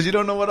 It's just because you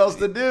don't know what else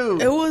to do.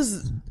 It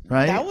was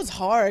right. That was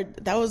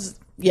hard. That was.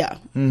 Yeah.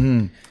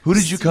 Who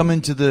did you come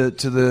into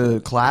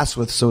the class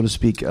with, so to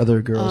speak,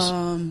 other girls?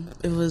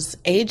 It was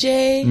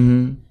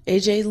AJ,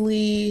 AJ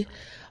Lee,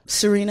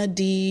 Serena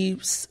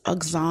Deebs,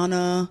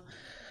 Oksana,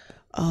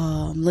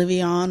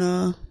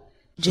 Liviana,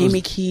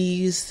 Jamie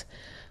Keys,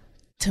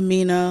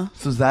 Tamina.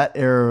 So it was that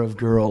era of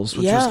girls,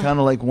 which was kind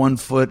of like 1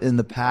 foot in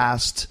the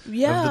past of the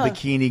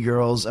bikini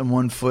girls and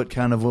 1 foot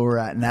kind of where we're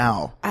at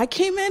now. I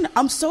came in,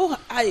 I'm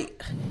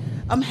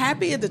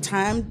happy at the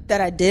time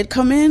that I did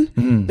come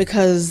in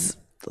because,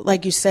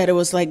 like you said, it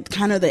was like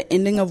kind of the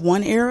ending of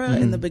one era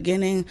and the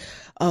beginning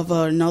of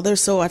another.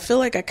 So I feel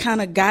like I kind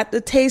of got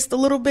the taste a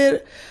little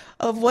bit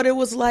of what it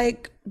was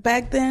like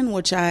back then,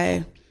 which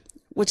I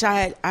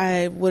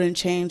wouldn't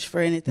change for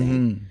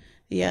anything.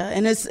 Yeah,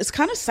 and it's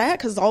kind of sad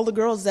because all the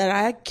girls that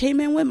I came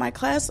in with, my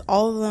class,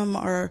 all of them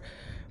are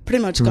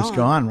pretty much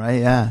gone,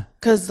 right? Yeah.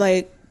 Because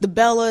like the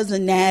Bellas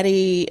and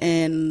Natty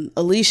and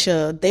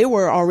Alicia, they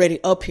were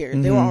already up here.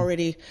 They were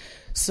already,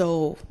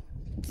 so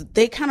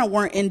they kind of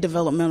weren't in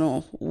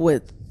developmental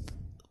with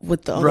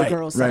the other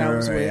girls that I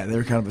was with. Yeah, they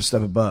were kind of a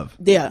step above.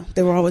 Yeah,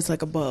 they were always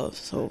like above.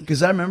 So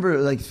because I remember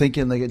like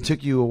thinking like it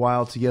took you a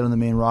while to get on the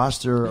main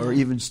roster or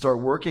even start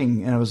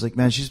working, and I was like,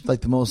 man, she's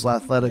like the most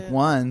athletic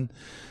one.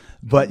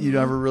 But you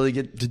never really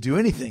get to do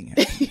anything,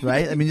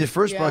 right? I mean, they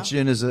first brought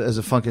you in as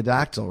a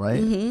Funkadactyl,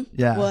 right?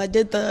 Yeah. Well, I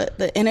did the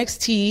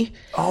NXT,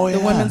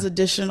 the women's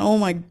edition. Oh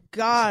my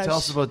gosh! So tell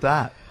us about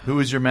that. Who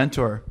was your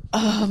mentor?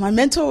 My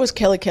mentor was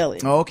Kelly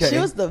Kelly. Oh, okay. She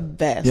was the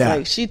best. Yeah.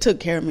 Like, she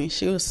took care of me.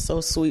 She was so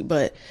sweet.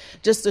 But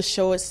just the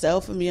show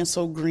itself and being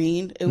so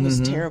green, it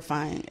was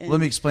terrifying. And let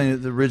me explain it,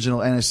 the original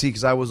NXT,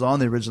 because I was on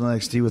the original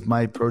NXT with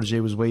my protege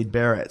was Wade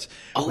Barrett.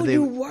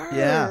 You were?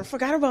 Yeah.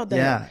 Forgot about that.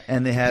 Yeah,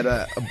 and they had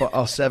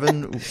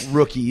 7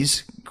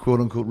 rookies,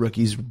 quote-unquote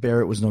rookies.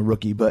 Barrett was no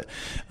rookie, but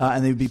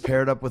and they'd be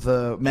paired up with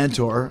a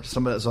mentor,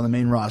 somebody that's on the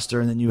main roster,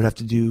 and then you would have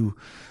to do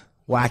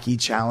wacky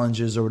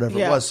challenges or whatever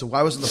it was. So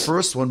I wasn't the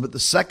first one, but the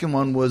second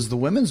one was the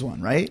women's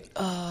one, right?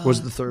 Or was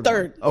it the third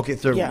one? Okay,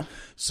 third one.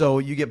 So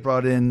you get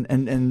brought in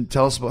and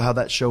tell us about how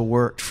that show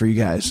worked for you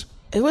guys.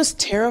 It was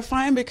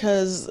terrifying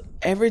because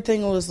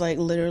everything was like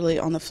literally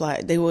on the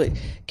fly.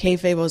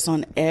 Kayfabe was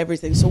on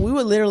everything. So we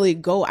would literally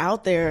go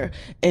out there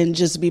and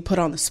just be put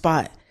on the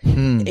spot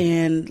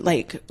and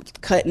like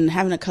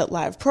having to cut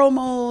live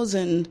promos.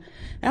 And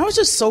I was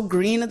just so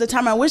green at the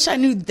time. I wish I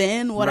knew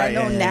then what I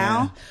know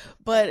now.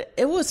 But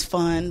it was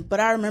fun.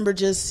 But I remember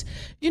just,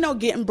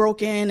 getting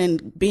broken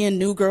and being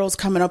new girls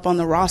coming up on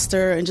the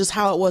roster and just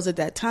how it was at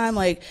that time.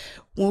 Like,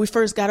 when we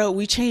first got out,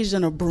 we changed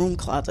in a broom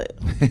closet,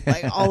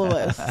 like all of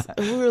us.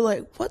 And we were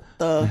like, what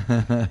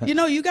the?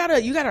 You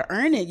gotta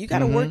earn it. You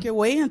gotta work your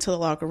way into the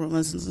locker room.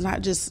 It's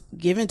not just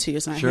given to you.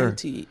 It's not handed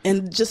to you.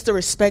 And just the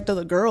respect of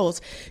the girls,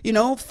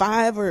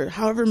 5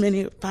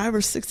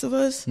 or 6 of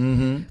us,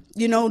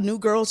 new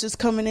girls just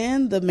coming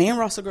in. The main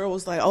roster girl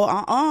was like,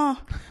 I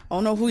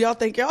don't know who y'all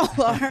think y'all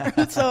are.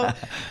 So,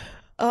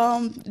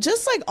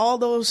 just like all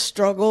those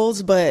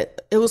struggles,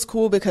 but it was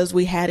cool because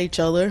we had each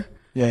other.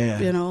 Yeah.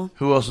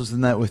 Who else was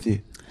in that with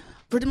you?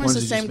 Pretty much the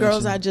same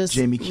girls I just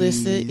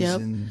listed. Yep.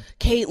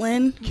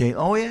 Caitlin.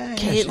 Oh yeah.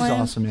 She's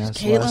awesome. Yeah.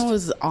 Caitlin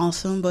was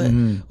awesome, but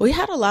we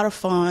had a lot of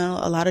fun,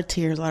 a lot of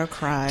tears, a lot of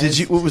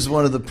cries. What was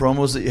one of the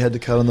promos that you had to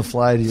cut on the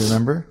fly? Do you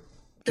remember?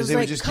 Because they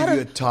would just give you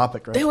a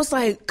topic, right? They was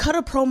like, cut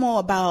a promo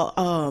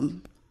about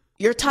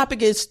your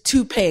topic is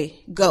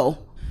toupee. Go.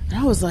 And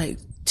I was like,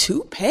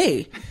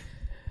 toupee?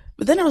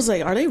 But then I was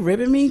like, are they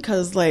ribbing me?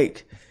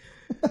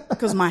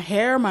 Because my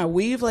hair, my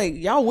weave, like,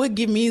 y'all would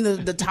give me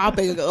the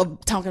topic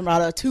of talking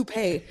about a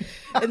toupee.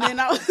 And then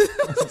I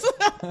was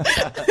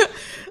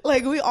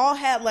like, we all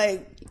had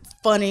like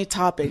funny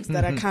topics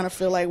that I kind of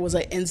feel like was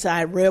an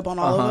inside rib on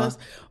all of us.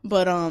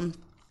 But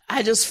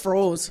I just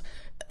froze.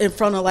 in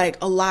front of like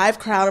a live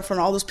crowd, in front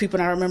of all those people.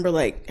 And I remember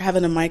like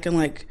having a mic and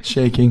like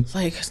shaking,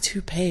 like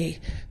toupee.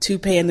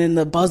 And then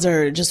the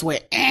buzzer just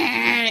went,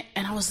 and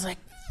I was like,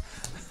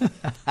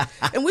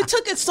 and we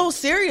took it so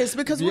serious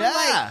because we were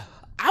like,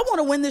 I want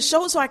to win this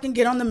show so I can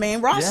get on the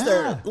main roster.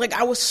 Yeah. Like,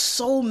 I was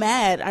so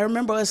mad. I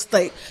remember us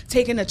like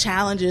taking the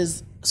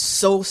challenges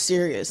so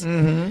serious.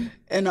 Mm-hmm.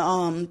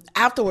 And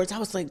afterwards, I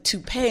was like,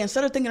 toupee.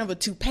 Instead of thinking of a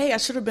toupee, I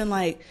should have been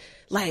like,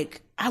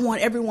 I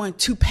want everyone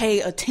to pay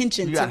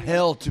attention you to got me.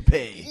 hell to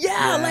pay.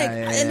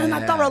 And then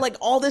I thought about like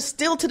all this.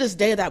 Still to this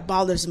day, that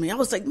bothers me. I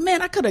was like,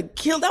 man, I could have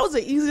killed. That was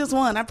the easiest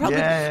one. I could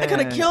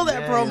have killed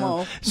that promo. You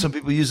know. Some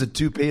people use a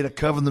toupee to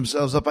cover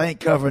themselves up. I ain't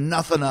covering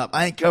nothing up.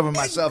 I ain't covering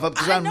myself up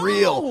because I'm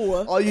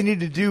real. All you need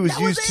to do is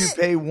use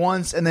toupee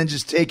once and then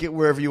just take it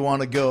wherever you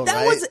want to go.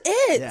 That was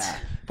it. Yeah.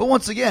 But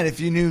once again,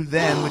 if you knew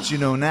then what you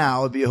know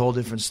now, it'd be a whole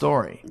different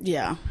story.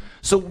 Yeah.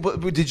 So, but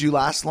did you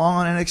last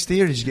long on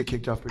NXT, or did you get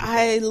kicked off?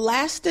 I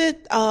lasted.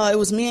 It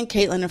was me and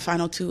Caitlyn in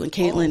final 2, and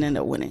Caitlyn ended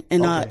up winning.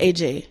 And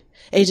AJ,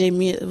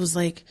 me. It was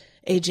like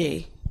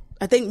AJ.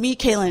 I think me,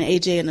 Caitlyn, and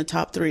AJ in the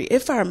top 3,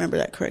 if I remember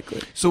that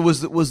correctly. So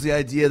was the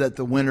idea that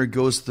the winner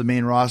goes to the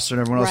main roster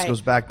and everyone else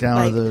goes back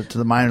down to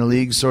the minor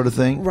leagues, sort of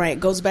thing? Right,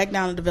 goes back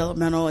down to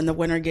developmental, and the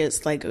winner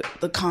gets like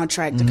the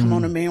contract to come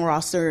on the main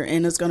roster,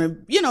 and it's gonna,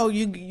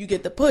 you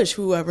get the push,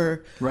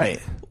 whoever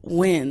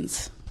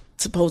wins.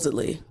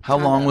 Supposedly. How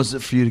long was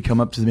it for you to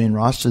come up to the main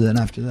roster then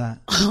after that?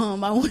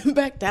 I went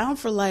back down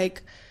for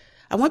like,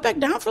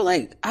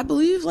 I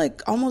believe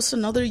like almost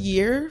another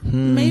year,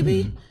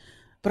 maybe.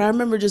 But I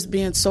remember just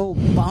being so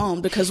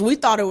bummed because we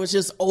thought it was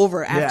just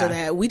over after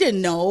that. We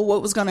didn't know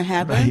what was going to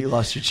happen. Right, you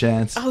lost your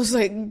chance. I was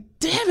like,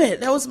 damn it,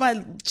 that was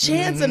my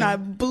chance and I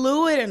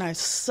blew it and I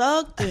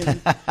sucked.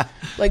 And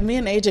like me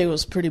and AJ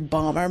was pretty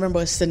bummed. I remember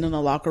us sitting in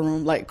the locker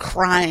room like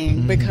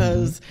crying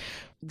because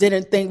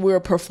didn't think we were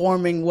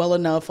performing well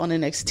enough on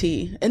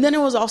NXT. And then it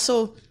was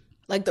also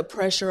like the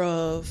pressure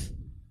of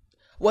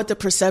what the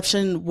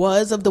perception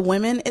was of the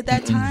women at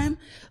that time.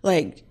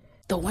 Like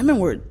the women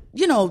were,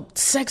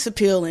 sex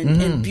appeal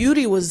and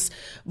beauty was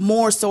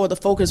more so the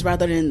focus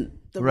rather than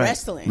the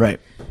wrestling. Right.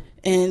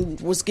 And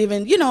was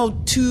given,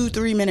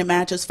 2-3 minute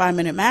matches, 5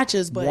 minute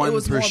matches, but one it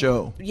was per more,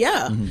 show.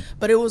 Yeah.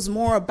 But it was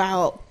more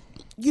about,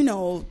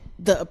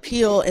 the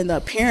appeal and the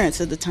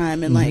appearance at the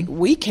time. And like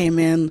we came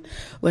in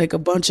like a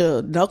bunch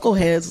of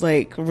knuckleheads,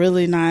 like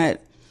really not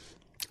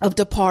up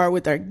to par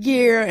with our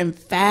gear and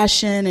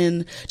fashion,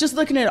 and just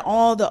looking at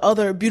all the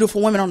other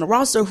beautiful women on the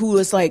roster who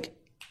was like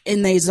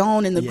in their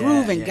zone, in the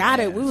groove and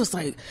got it. We was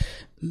like,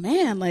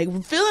 man,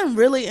 like feeling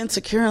really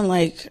insecure and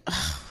like,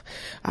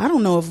 I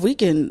don't know if we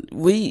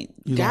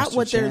got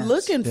what they're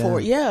looking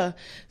for. Yeah.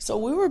 So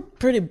we were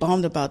pretty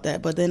bummed about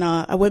that. But then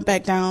I went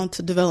back down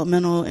to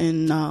developmental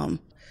and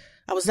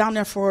I was down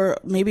there for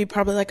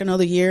probably like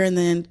another year, and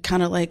then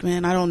kind of like,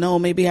 man, I don't know,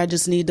 maybe I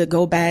just need to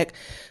go back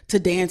to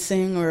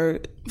dancing or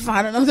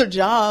find another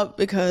job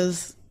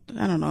because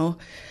I don't know.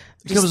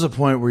 There comes a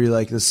point where you're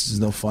like, this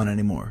is no fun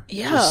anymore.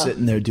 Yeah. Just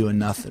sitting there doing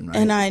nothing, right?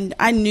 And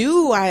I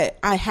knew I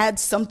had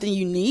something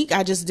unique.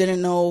 I just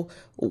didn't know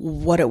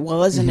what it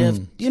was and if,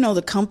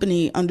 the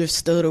company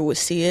understood or would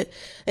see it.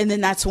 And then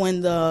that's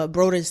when the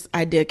Brodus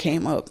idea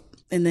came up.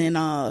 And then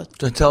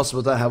tell us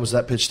about that. How was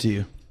that pitched to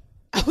you?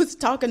 I was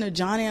talking to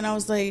Johnny and I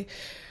was like,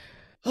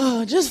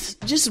 oh,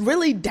 just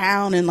really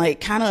down and like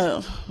kind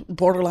of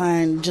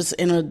borderline just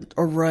in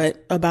a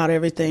rut about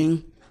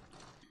everything.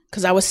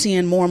 Because I was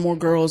seeing more and more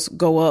girls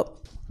go up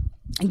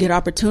and get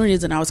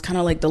opportunities, and I was kind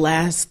of like the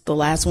last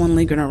one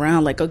lingering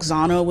around. Like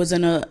Oksana was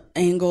in a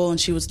angle and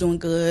she was doing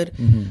good.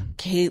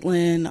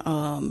 Caitlyn,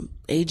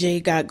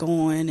 AJ got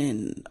going,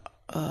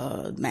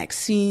 and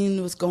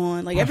Maxine was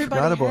going. Like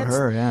everybody, I forgot about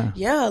her.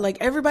 Yeah. Like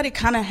everybody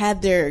kind of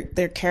had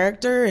their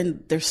character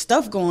and their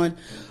stuff going,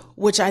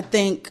 which I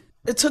think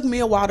it took me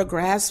a while to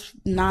grasp,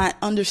 not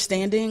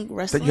understanding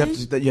wrestling.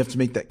 That you have to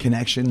make that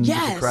connection with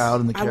the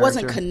crowd and the character. I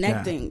wasn't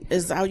connecting.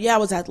 I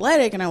was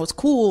athletic and I was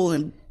cool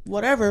and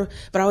whatever,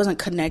 but I wasn't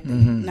connecting.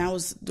 And that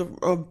was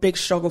a big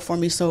struggle for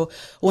me. So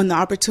when the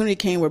opportunity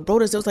came with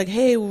Brodus, it was like,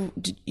 hey,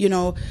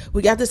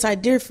 we got this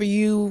idea for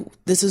you.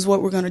 This is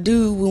what we're going to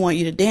do. We want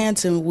you to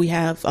dance. And we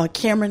have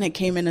Cameron that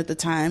came in at the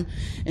time,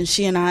 and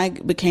she and I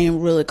became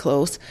really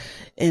close.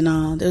 And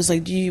they was like,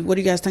 what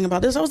do you guys think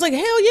about this? I was like,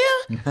 hell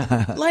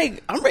yeah.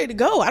 Like, I'm ready to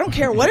go. I don't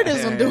care what it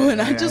is I'm doing.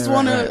 I just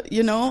want to,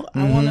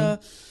 I want to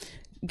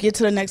get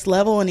to the next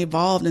level and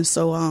evolve. And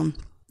so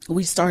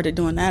we started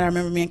doing that. I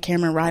remember me and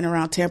Cameron riding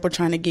around Tampa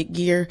trying to get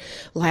gear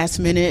last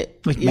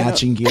minute. Like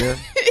matching gear.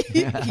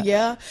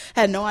 Yeah.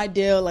 Had no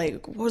idea.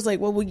 Like,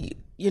 what we,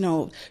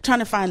 trying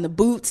to find the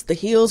boots, the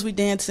heels we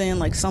dance in,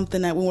 like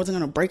something that we wasn't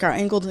going to break our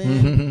ankles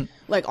in.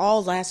 Like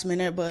all last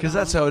minute. But because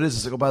that's how it is.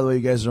 It's like, oh, by the way,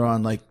 you guys are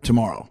on like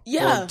tomorrow.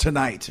 Yeah. Or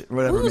tonight. Or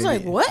whatever. We was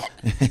like, what?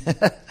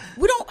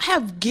 We don't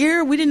have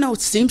gear. We didn't know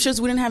seamstress.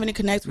 We didn't have any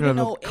connects. We didn't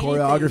know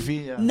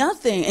choreography.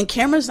 Nothing. And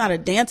Cameron's not a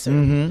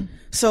dancer.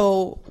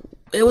 So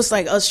it was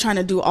like us trying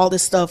to do all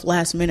this stuff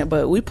last minute,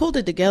 but we pulled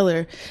it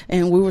together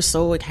and we were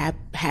so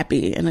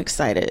happy and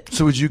excited.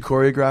 So would you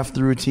choreograph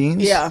the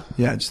routines? Yeah.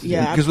 Yeah.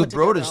 Yeah, Because I with put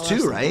together Brodus all that too,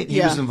 stuff. right? He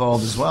Yeah. was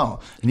involved as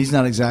well. And he's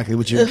not exactly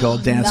what you would call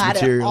dance Not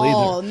material at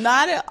all. either.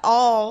 Not at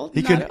all.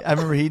 He could. I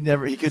remember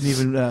he couldn't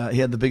even. He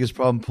had the biggest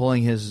problem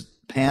pulling his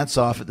pants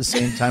off at the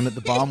same time that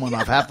the bomb went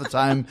off. Half the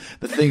time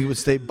the thing would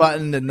stay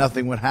buttoned and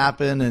nothing would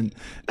happen. And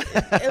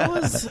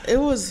It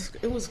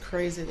was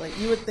crazy. Like,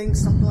 you would think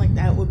something like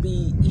that would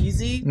be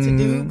easy to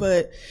do,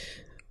 but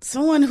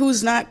someone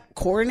who's not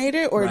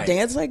coordinated or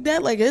dance like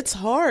that, like, it's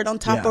hard on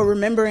top of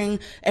remembering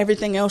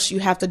everything else you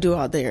have to do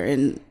out there.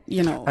 And,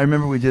 you know, I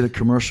remember we did a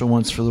commercial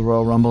once for the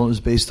Royal Rumble. And it was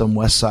based on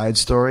West Side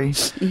Story.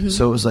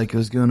 So it was like,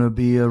 there's going to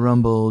be a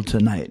Rumble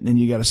tonight. And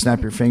you got to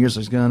snap your fingers.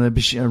 There's going to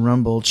be a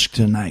Rumble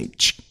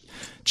tonight.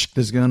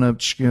 There's going to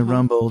be a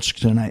Rumble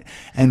tonight.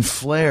 And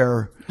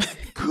Flair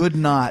could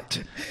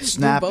not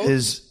snap both?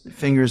 his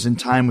fingers in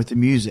time with the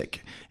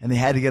music. And they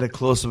had to get a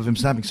close-up of him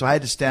snapping. So I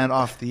had to stand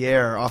off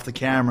the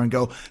camera and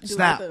go,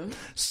 snap, them.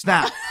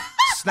 snap,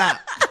 snap,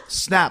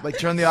 snap. Like,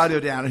 turn the audio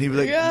down. And he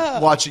was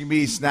like watching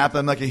me snap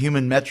them like a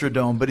human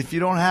metronome. But if you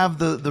don't have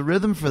the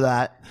rhythm for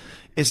that,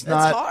 it's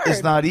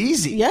hard. not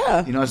easy.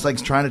 Yeah. You know, it's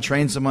like trying to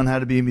train someone how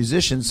to be a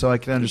musician. So I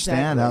can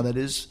understand how that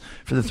is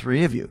for the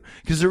three of you.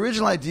 Because the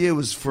original idea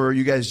was for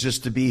you guys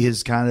just to be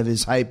his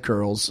hype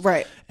girls.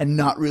 Right. And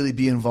not really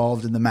be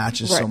involved in the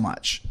matches so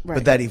much. Right.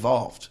 But that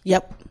evolved.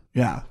 Yep.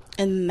 Yeah.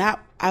 And that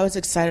I was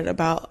excited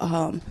about.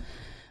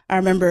 I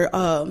remember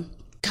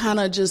kind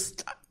of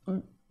just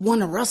want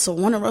to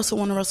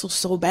wrestle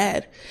so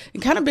bad,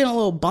 and kind of being a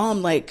little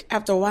bummed. Like,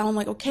 after a while, I'm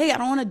like, okay, I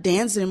don't want to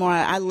dance anymore.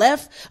 I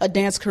left a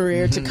dance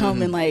career to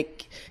come and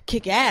like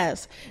kick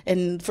ass,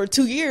 and for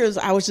 2 years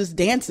I was just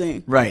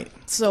dancing. Right.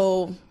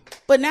 So,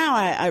 but now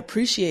I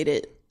appreciate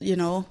it. You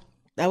know,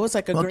 that was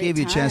like a Well, it great gave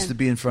you a chance time. to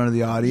be in front of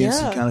the audience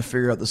and Yeah. kind of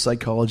figure out the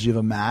psychology of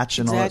a match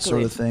and all that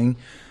sort of thing.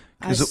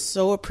 I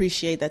so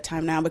appreciate that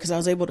time now, because I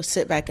was able to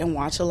sit back and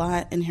watch a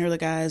lot and hear the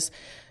guys,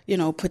 you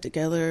know, put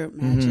together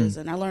matches.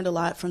 And I learned a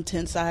lot from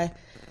Tensai.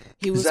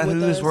 He was Is that with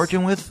who he was us.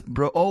 working with?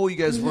 Bro, oh, you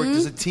guys worked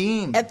as a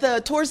team.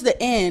 Towards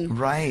the end.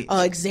 Right.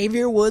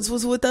 Xavier Woods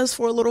was with us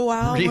for a little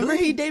while. Really? Remember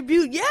he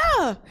debuted?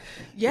 Yeah.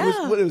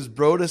 Yeah. It was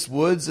Brodus,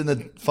 Woods, and the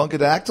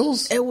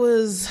Funkadactyls?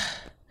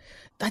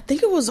 I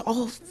think it was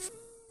all...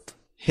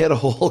 He had a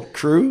whole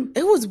crew?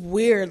 It was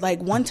weird.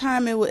 Like, one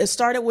time it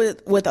started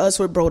with us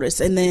with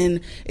Brodus, and then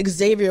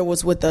Xavier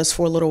was with us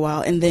for a little while,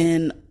 and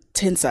then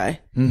Tensai,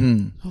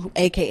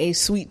 aka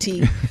Sweet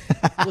Tea,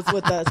 was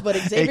with us. But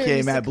Xavier,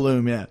 AKA Matt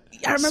Bloom, yeah.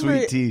 I remember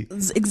Sweet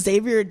Tea.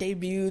 Xavier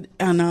debuted,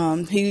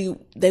 and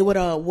they would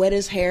wet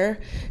his hair,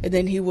 and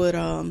then we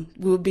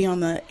would be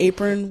on the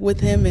apron with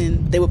him,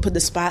 and they would put the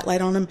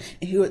spotlight on him,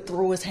 and he would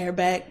throw his hair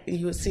back, and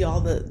you would see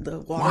all the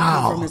water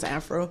come from his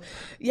afro.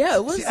 Yeah,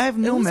 it was. See, I have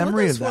no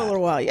memory of for that. a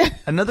little while. Yeah.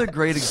 Another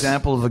great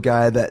example of a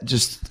guy that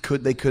just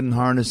couldn't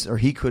harness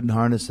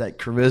that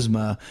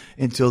charisma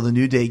until the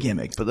New Day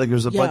gimmick. But like, there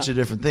was a bunch of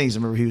different things. I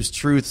remember he was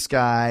Truth's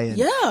guy, and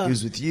Yeah. he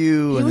was with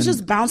you. He was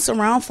just bouncing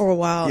around for a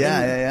while. yeah,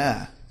 and yeah,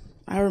 yeah.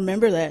 I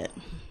remember that.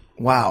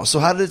 Wow. So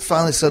how did it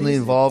finally suddenly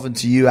evolve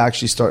into you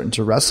actually starting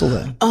to wrestle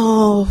then?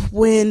 Oh,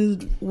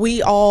 when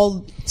we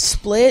all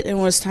split and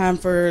it was time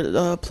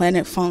for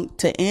Planet Funk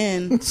to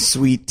end.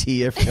 Sweet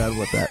Tea. I forgot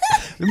about that.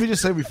 Let me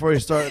just say before you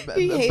start,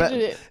 He hated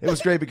it. It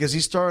was great because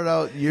he started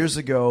out years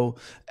ago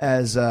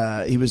as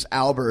he was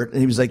Albert, and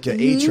he was like a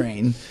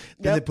A-Train.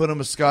 Then they put him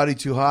with Scotty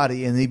Too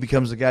Hottie, and he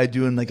becomes a guy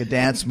doing like a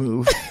dance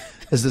move.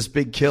 As this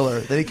big killer.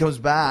 Then he comes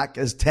back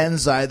as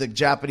Tensai, the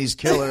Japanese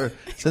killer.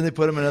 So then they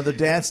put him in another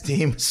dance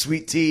team,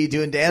 Sweet Tea,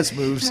 doing dance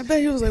moves. I bet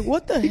he was like,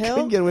 what the He hell?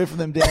 couldn't get away from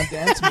them damn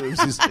dance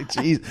moves. He's like,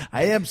 geez,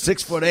 I am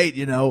 6'8",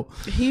 you know.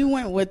 He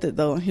went with it,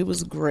 though. He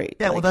was great.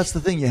 Yeah, well, Like, that's the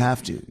thing. You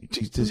have to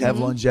have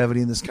longevity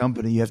in this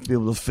company. You have to be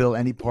able to fill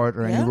any part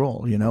or any Yeah.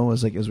 role, you know,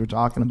 as we're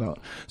talking about.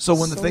 So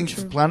when the So thing,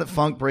 true. Planet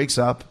Funk breaks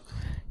up,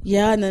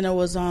 yeah, and then it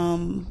was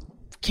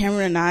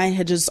Cameron and I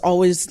had just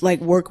always like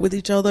worked with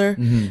each other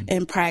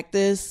and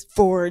practice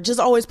for just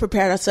always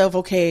prepared ourselves.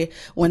 Okay,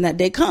 when that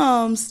day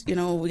comes, you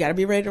know, we got to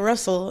be ready to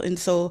wrestle. And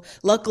so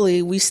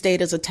luckily we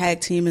stayed as a tag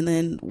team, and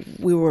then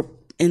we were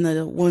in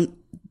the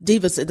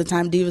Divas at the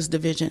time, Divas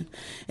division.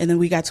 And then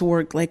we got to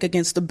work like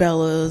against the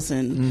Bellas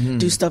and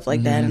do stuff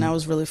like that. And that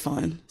was really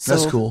fun. So,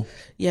 That's cool.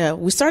 Yeah.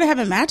 We started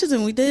having matches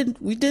and we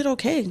did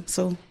okay.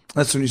 So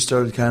that's when you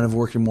started kind of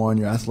working more on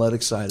your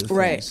athletic side of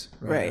things.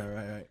 Right.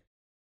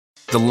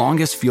 The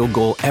longest field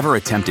goal ever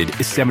attempted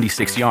is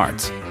 76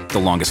 yards. The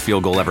longest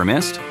field goal ever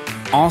missed?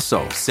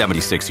 Also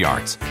 76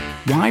 yards.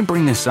 Why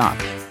bring this up?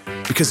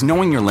 Because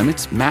knowing your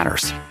limits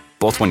matters,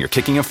 both when you're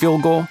kicking a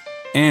field goal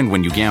and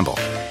when you gamble.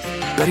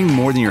 Betting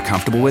more than you're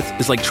comfortable with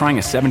is like trying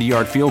a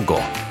 70-yard field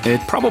goal. It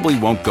probably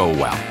won't go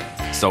well.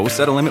 So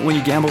set a limit when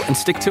you gamble and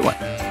stick to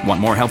it. Want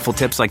more helpful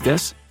tips like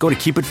this? Go to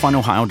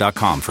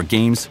keepitfunohio.com for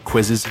games,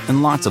 quizzes,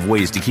 and lots of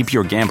ways to keep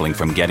your gambling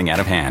from getting out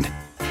of hand.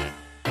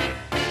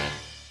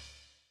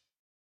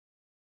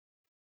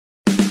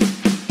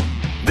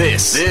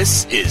 This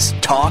is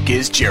Talk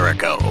is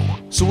Jericho.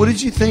 So what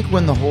did you think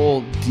when the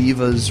whole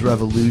Divas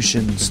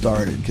Revolution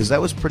started? Because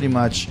that was pretty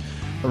much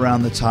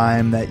around the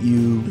time that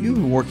you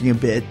were working a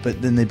bit,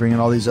 but then they bring in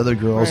all these other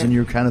girls, Right. and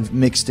you're kind of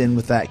mixed in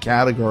with that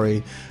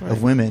category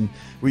of women.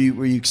 Were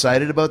you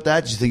excited about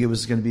that? Did you think it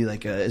was going to be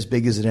like as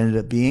big as it ended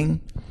up being?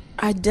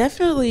 I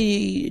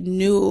definitely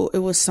knew it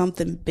was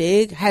something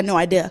big. Had no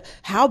idea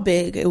how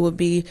big it would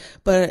be,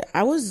 but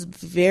I was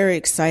very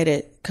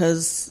excited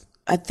because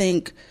I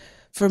think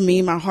for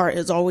me, my heart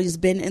has always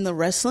been in the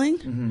wrestling.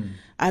 Mm-hmm.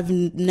 I've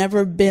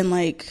never been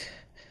like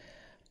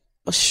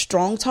a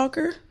strong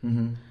talker.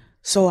 Mm-hmm.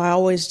 So I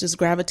always just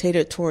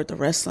gravitated toward the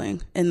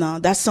wrestling. And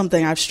that's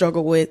something I've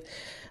struggled with.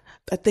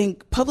 I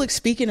think public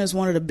speaking is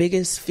one of the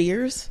biggest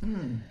fears.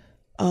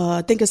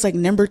 I think it's like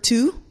number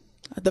 2.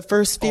 The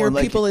first fear of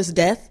like- people is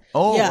death.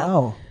 Oh, yeah.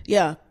 wow.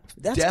 Yeah.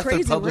 That's Death or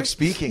crazy. public right?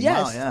 speaking.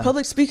 Yes. Wow, yeah.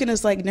 Public speaking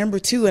is like number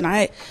 2. And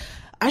I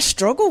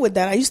struggle with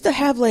that. I used to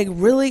have like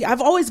really,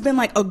 I've always been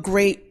like a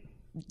great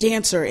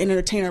dancer,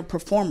 entertainer,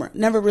 performer.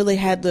 Never really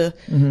had to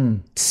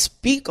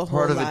speak a whole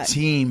Part of lot. a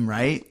team,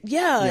 right?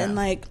 Yeah, and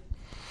like,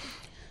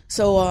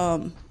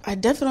 so I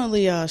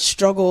definitely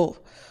struggle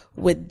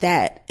with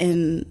that,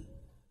 and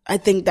I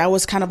think that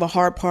was kind of a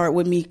hard part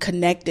with me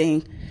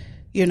connecting.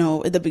 You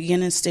know, at the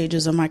beginning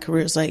stages of my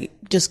career, it's like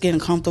just getting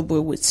comfortable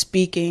with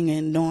speaking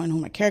and knowing who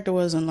my character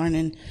was, and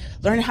learning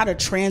how to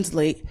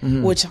translate,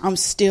 which I'm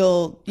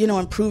still, you know,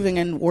 improving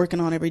and working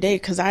on every day.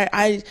 Because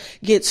I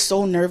get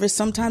so nervous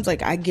sometimes,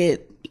 like I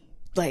get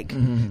like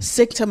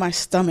sick to my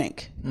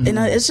stomach, and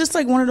it's just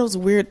like one of those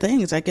weird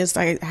things. I guess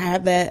I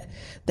have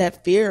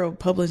that fear of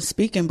public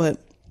speaking,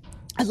 but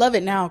I love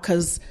it now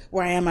because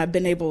where I am, I've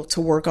been able to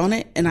work on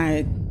it, and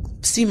I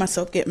see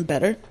myself getting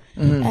better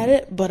at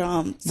it. But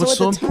What's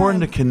so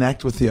important to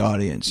connect with the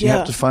audience? You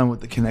have to find what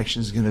the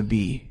connection is going to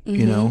be,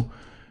 you know?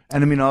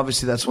 And I mean,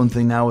 obviously that's one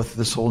thing now with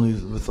the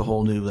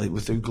whole new, like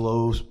with the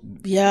glow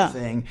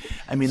thing.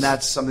 I mean,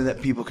 that's something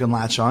that people can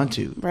latch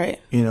onto. Right.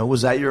 You know,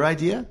 was that your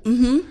idea?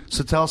 Mm-hmm.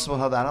 So tell us about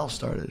how that all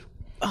started.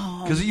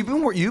 Because you've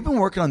been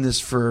working on this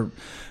for,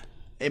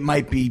 it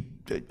might be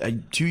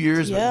 2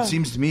 years, but Yeah. it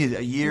seems to me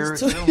a year.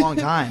 It's It's been a long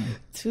time.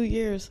 2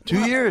 years. 2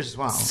 years.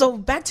 Wow. So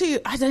back to you.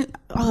 I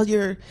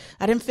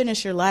didn't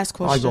finish your last I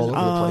question. go all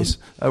over the place.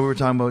 We were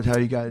talking about how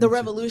you got The into-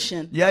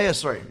 revolution. Yeah.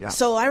 Sorry. Yeah.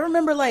 So I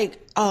remember like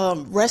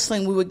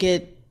wrestling, we would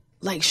get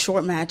like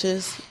short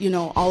matches. You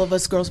know, all of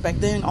us girls back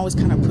then always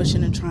kind of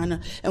pushing and trying to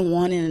and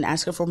wanting and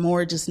asking for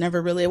more. Just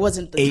never really. It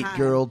wasn't the 8 time.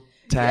 girl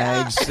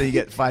tags, so you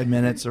get 5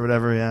 minutes or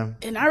whatever. Yeah.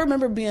 And I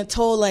remember being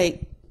told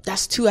like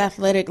that's too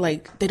athletic.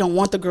 Like they don't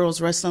want the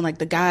girls wrestling like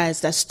the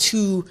guys. That's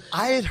too.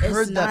 I had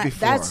heard it's that not-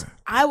 before.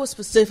 I was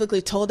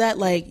specifically told that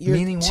like you're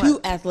Meaning too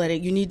what?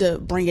 athletic. You need to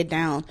bring it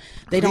down.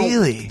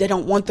 Really? They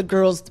don't want the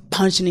girls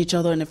punching each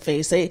other in the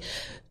face. They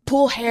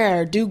pull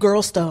hair, do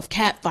girl stuff,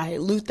 cat fight,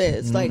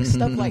 luthes, like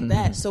stuff like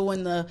that. So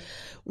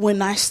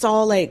when I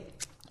saw like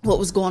what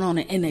was going on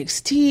in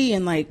NXT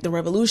and like the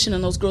Revolution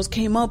and those girls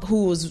came up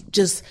who was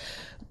just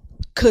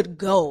could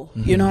go,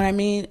 you know what I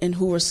mean? And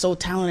who were so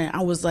talented.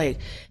 I was like,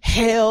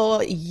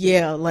 hell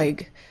yeah,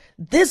 like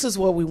this is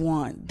what we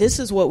want. This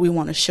is what we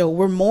want to show.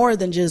 We're more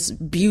than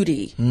just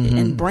beauty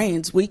and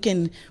brains. We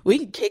can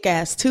kick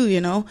ass too, you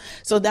know?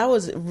 So that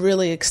was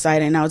really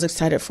exciting. I was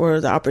excited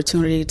for the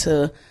opportunity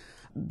to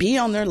be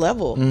on their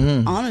level,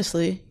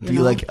 honestly. You Be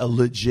know? like a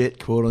legit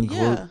quote unquote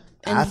Yeah.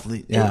 And-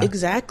 athlete. Yeah.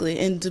 Exactly.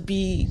 And to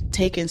be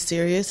taken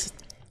serious.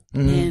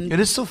 And It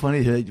is so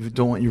funny that you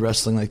don't want you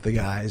wrestling like the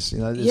guys. You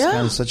know, it's Yeah.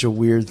 kind of such a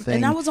weird thing.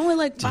 And that was only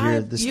like to hear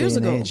 5 at this years day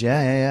and ago. age.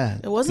 Yeah.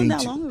 It wasn't Being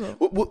that long ago.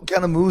 What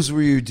kind of moves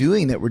were you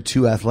doing that were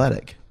too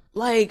athletic?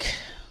 Like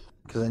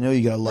Because I know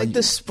you got a lot.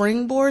 the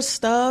springboard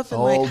stuff and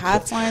Oh, like okay. high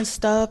flying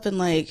stuff and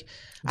like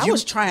I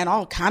was trying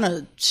all kind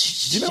of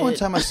shit. Do you know one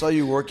time I saw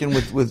you working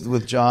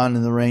with John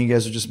in the ring? You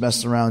guys were just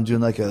messing around doing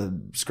like a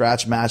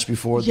scratch match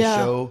before the Yeah.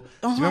 show.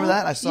 Do you remember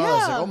that? I saw it. I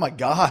was like, oh my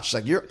gosh,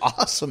 like you're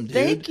awesome, dude.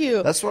 Thank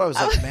you. That's what I was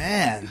like,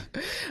 man.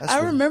 That's I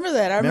what- remember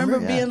that. I remember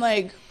Yeah. being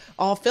like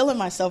all feeling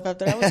myself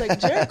after that. I was like,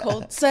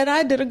 Jericho said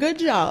I did a good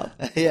job.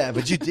 Yeah,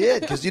 but you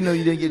did because you know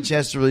you didn't get a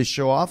chance to really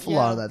show off a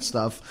lot of that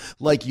stuff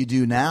like you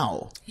do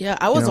now. Yeah,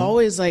 I was know?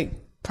 always like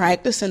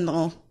practicing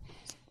though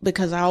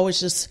because I always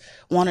just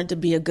wanted to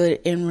be a good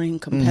in-ring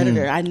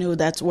competitor. I knew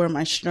that's where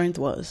my strength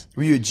was.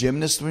 Were you a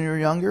gymnast when you were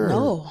younger? Or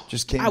No.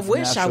 just came I from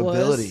wish I natural was.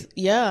 ability?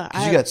 Yeah.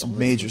 Because you got some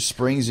major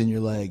springs in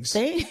your legs.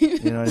 Thank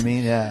You know what I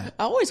mean? Yeah.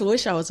 I always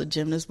wish I was a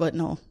gymnast, but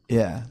no.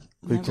 Yeah.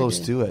 We're Never close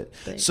did. to it.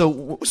 Thanks. So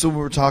we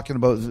were talking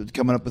about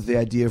coming up with the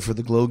idea for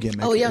the glow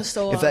gimmick. Oh, yeah,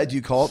 so, if that, do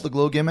you call it the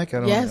glow gimmick? I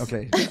don't Yes. know.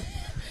 Okay.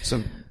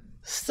 So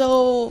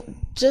So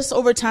just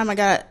over time, I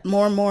got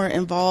more and more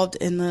involved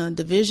in the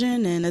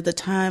division. And at the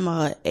time,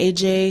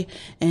 AJ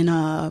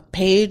and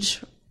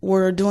Paige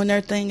were doing their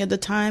thing at the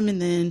time.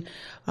 And then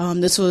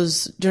this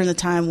was during the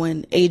time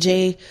when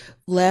AJ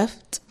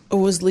left or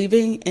was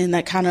leaving. And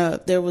that kind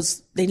of,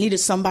 they needed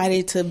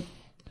somebody to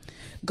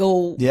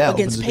go Yeah,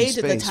 against opens a big Paige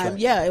at the space, time. right.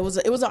 Yeah, it was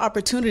an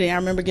opportunity. I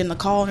remember getting the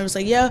call and it was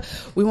like, yeah,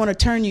 we want to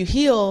turn you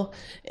heel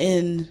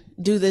and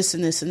do this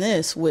and this and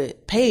this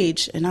with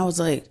Paige. And I was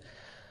like,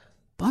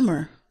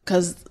 bummer,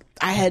 because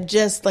I had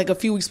just like a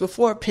few weeks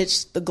before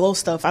pitched the glow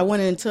stuff. I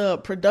went into a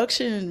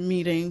production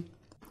meeting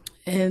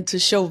and to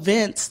show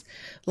Vince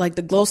like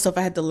the glow stuff,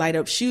 I had to light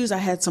up shoes. I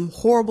had some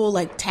horrible,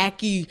 like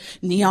tacky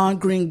neon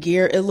green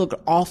gear. It looked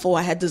awful.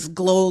 I had this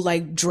glow,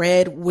 like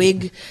dread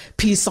wig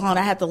piece on.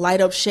 I had to light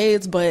up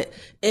shades, but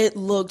it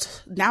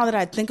looked, now that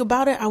I think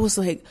about it, I was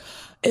like,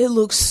 it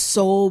looks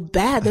so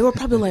bad. They were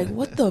probably like,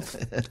 what the,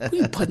 what are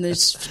you putting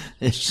this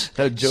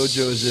How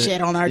JoJo is shit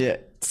on our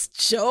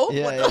show?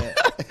 Yeah.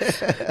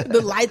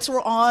 The lights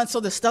were on, so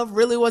the stuff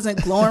really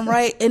wasn't glowing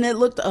right, and it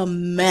looked a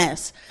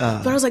mess.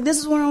 But I was like, this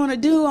is what I want to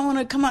do. I want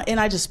to come out, and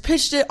I just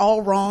pitched it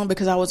all wrong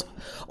because I was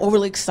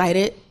overly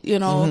excited, you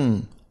know.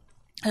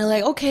 And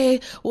like, okay,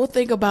 we'll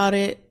think about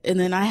it. And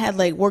then I had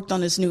like worked on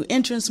this new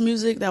entrance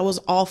music that was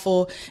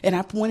awful, and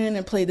I went in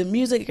and played the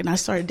music, and I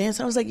started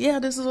dancing. I was like, yeah,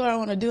 this is what I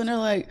want to do. And they're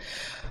like,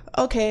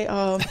 okay.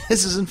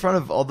 This is in front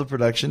of all the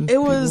production.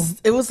 It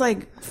was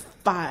like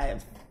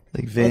 5.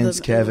 Like Vince,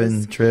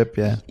 Kevin, Tripp,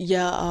 yeah.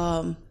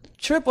 Yeah,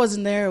 Tripp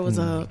wasn't there. It was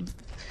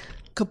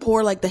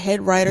Kapoor, like the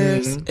head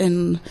writers,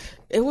 and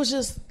it was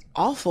just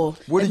awful.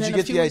 Where And did you then a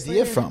get few the weeks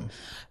idea later- from?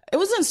 It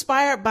was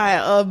inspired by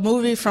a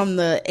movie from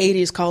the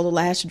 80s called The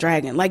Last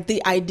Dragon. Like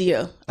the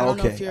idea. I don't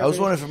know if Okay, you're I was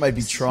wondering if it might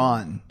be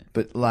Tron.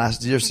 But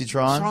did you ever see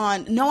Tron?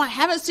 Tron. No, I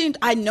haven't seen.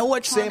 I know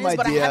what Tron Same is,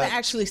 but I idea. haven't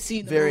actually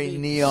seen the Very movie.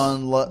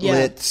 neon Yeah.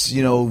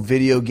 lit,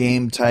 video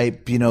game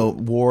type,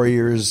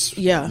 warriors,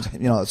 Yeah.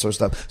 that sort of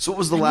stuff. So what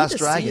was The I need Last to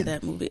Dragon? See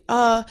that movie.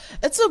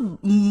 It's a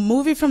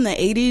movie from the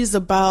 80s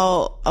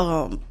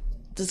about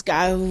this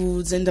guy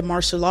who's into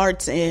martial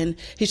arts, and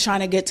he's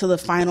trying to get to the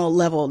final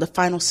level, the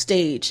final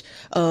stage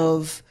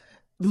of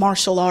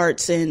martial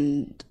arts,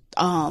 and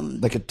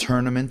Like a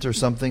tournament or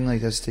something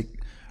like this?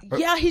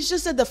 yeah, he's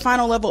just at the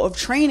final level of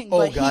training,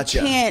 but gotcha.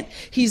 he can't,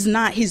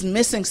 he's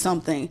missing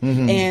something.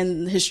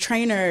 And his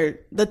trainer,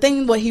 the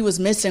thing what he was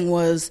missing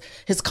was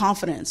his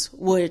confidence,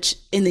 which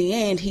in the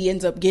end, he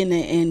ends up getting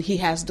it, and he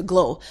has the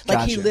glow.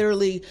 Like he Gotcha.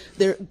 literally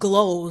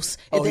glows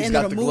at the he's end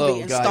got of the the movie glow.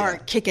 and Got start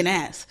ya. kicking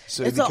ass.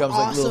 So it It's an becomes like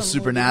a awesome little movie. You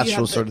supernatural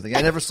have to- sort of thing.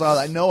 I never saw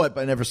it. I know it,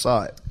 but I never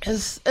saw it.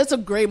 It's a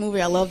great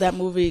movie. I love that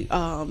movie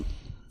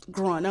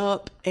growing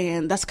up,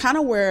 and that's kind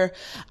of where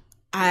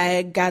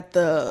I got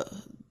the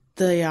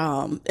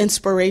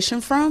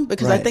inspiration from,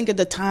 because I Right. think at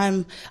the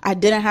time I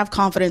didn't have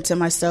confidence in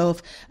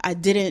myself. I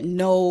didn't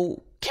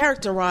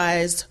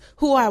characterize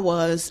who I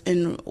was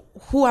and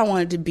who I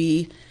wanted to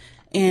be,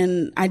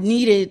 and I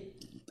needed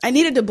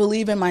to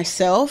believe in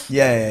myself.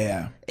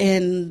 Yeah.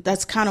 And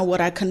that's kind of what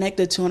I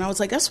connected to, and I was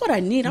like, that's what I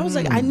need. I was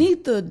like, I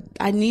need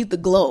the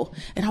glow,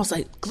 and I was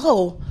like,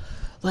 glow,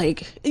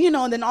 like, and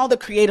then all the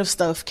creative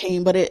stuff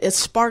came, but it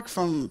sparked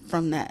from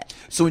that.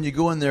 So when you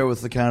go in there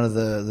with the kind of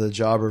the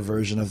jobber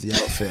version of the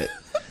outfit,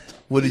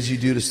 what did you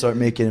do to start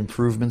making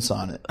improvements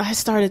on it? I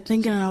started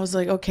thinking, and I was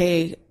like,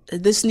 okay,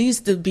 this needs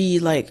to be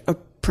like a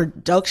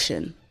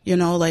production.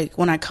 Like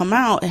when I come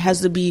out, it has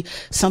to be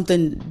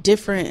something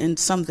different and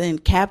something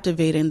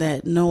captivating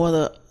that no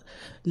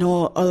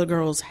other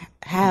girls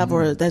have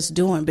or that's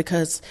doing,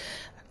 because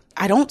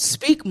I don't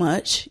speak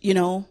much,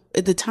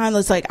 at the time.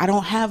 It's like, I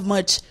don't have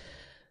much.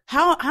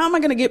 How am I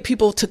going to get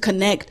people to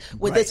connect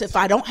with this if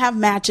I don't have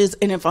matches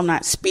and if I'm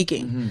not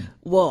speaking?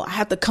 Well, I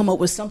have to come up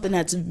with something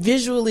that's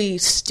visually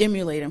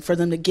stimulating for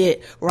them to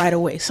get right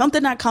away.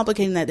 Something not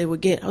complicated that they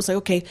would get. I was like,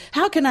 okay,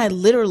 how can I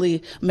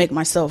literally make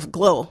myself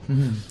glow?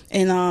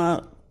 And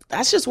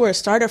that's just where it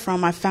started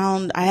from. I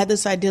had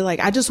this idea, like,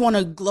 I just want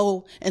to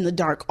glow in the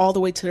dark all the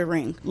way to the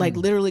ring, like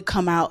literally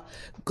come out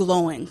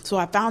glowing. So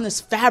I found this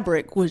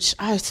fabric, which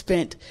I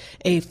spent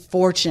a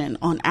fortune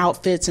on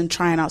outfits and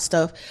trying out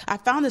stuff. I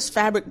found this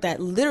fabric that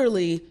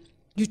literally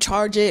you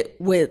charge it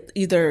with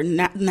either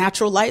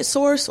natural light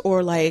source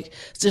or like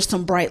just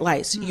some bright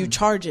lights. You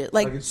charge it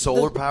like It's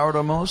solar powered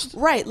almost?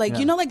 right. Like,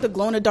 like the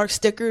glow in the dark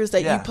stickers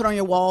that you put on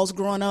your walls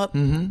growing up.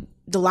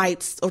 The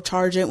lights or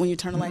charge it when you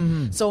turn the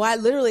light. So I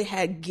literally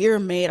had gear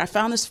made. I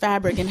found this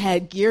fabric and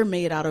had gear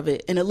made out of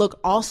it, and it looked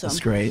awesome. That's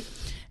great.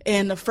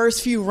 And the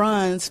first few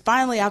runs,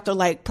 finally after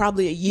like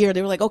probably a year,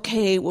 they were like,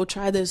 okay, we'll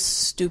try this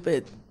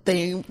stupid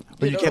thing.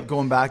 But you kept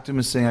going back to him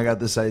and saying, I got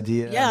this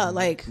idea. Yeah,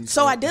 like,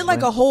 so I did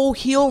like a whole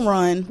heel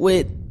run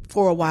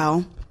for a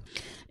while.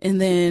 And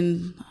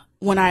then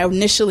when I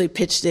initially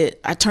pitched it,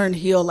 I turned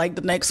heel like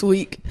the next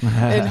week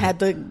and had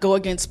to go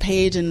against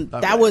Paige. And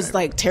that was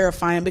like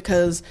terrifying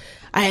because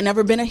I had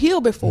never been a heel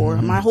before.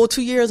 My whole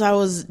 2 years I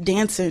was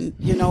dancing,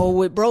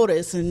 with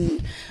Brodus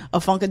and a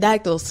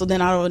Funkadactyl. So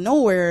then out of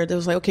nowhere, they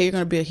was like, okay, you're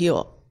going to be a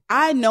heel.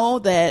 I know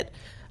that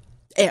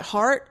at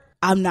heart,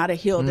 I'm not a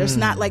heel. There's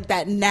not like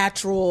that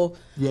natural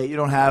Yeah, you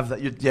don't have that.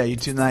 You're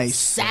too nice.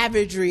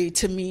 savagery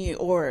to me,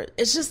 or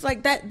it's just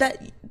like that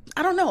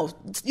I don't know.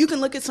 You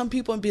can look at some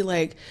people and be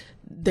like,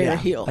 they're a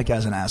heel. That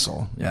guy's an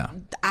asshole. Yeah.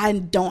 I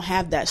don't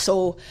have that.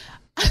 So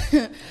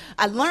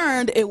I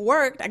learned, it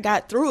worked. I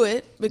got through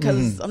it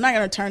because I'm not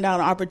going to turn down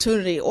an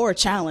opportunity or a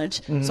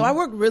challenge. So I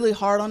worked really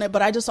hard on it,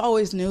 but I just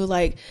always knew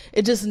like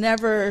it just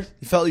never.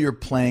 You felt you were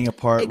playing a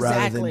part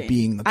rather than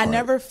being the part. I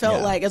never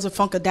felt like as a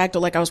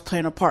Funkadactyl like I was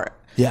playing a part.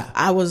 Yeah.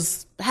 I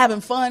was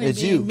having fun and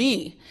being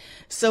me.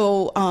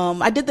 So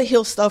I did the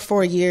heel stuff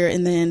for a year,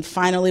 and then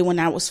finally when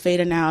I was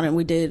fading out and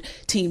we did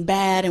Team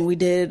Bad and we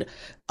did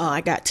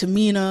I got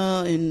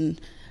Tamina,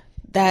 and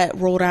that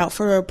rolled out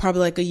for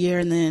probably like a year,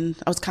 and then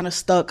I was kind of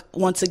stuck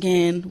once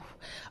again.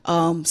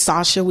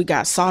 Sasha, we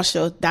got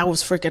Sasha. That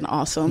was freaking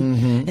awesome.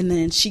 And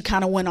then she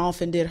kind of went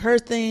off and did her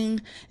thing.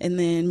 And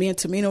then me and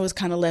Tamina was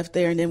kind of left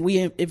there. And then we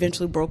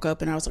eventually broke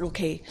up, and I was like,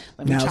 okay,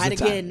 let me try it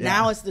again. Yeah.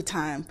 Now is the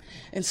time.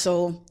 And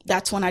so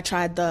that's when I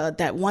tried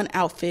that one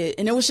outfit.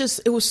 And it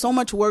was so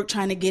much work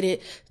trying to get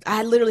it.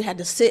 I literally had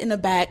to sit in the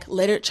back,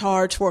 let it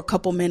charge for a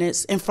couple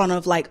minutes in front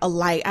of like a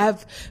light. I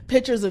have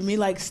pictures of me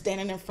like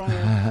standing in front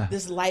of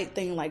this light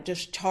thing, like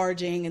just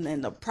charging, and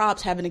then the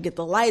props having to get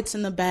the lights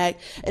in the back.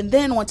 And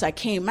then once I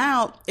came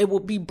out, it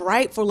would be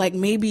bright for like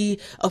maybe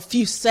a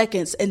few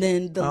seconds, and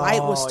then the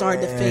light would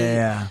start to fade.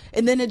 Yeah.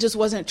 And then it just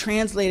wasn't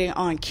translating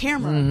on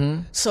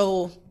camera.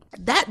 So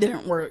that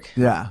didn't work.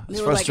 Yeah,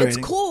 it's frustrating. Like,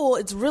 it's cool,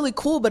 it's really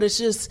cool, but it's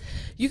just,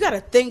 you got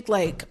to think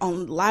like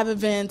on live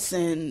events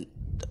and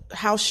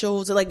house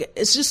shows, like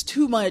it's just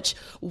too much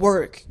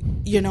work,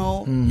 you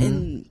know,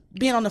 and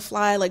being on the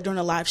fly, like during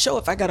a live show,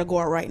 if I got to go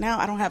out right now,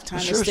 I don't have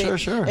time to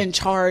stay and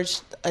charge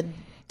a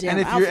damn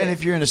outfit. And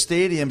if you're in a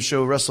stadium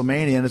show,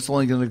 WrestleMania, and it's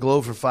only going to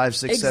glow for 5,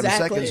 6, 7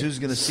 seconds, who's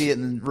going to see it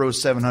in row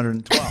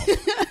 712?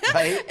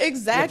 Right? Exactly.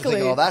 You have to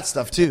think of all that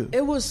stuff too.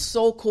 It was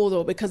so cool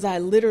though, because I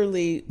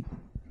literally,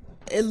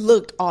 it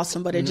looked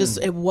awesome, but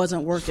it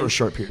wasn't working for a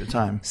short period of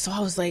time. So I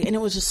was like, and it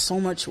was just so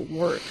much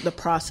work, the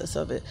process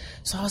of it.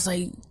 So I was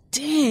like,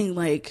 dang,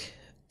 like,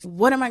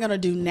 what am I going to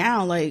do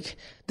now? Like,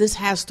 this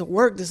has to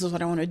work. This is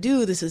what I want to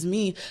do. This is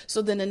me.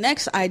 So then the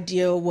next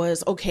idea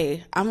was,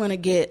 okay, I'm going to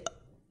get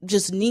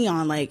just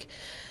neon. Like,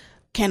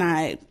 can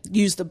I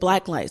use the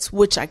black lights?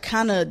 Which I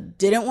kind of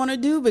didn't want to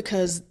do,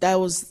 because I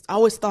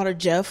always thought of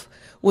Jeff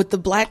with the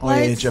black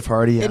lights. Yeah, Jeff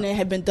Hardy, yeah. And it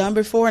had been done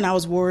before, and I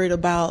was worried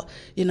about,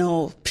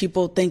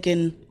 people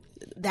thinking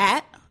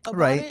that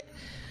about it.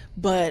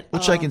 But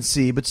which I can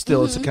see, but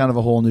still, it's a kind of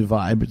a whole new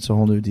vibe. It's a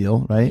whole new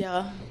deal, right?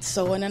 Yeah.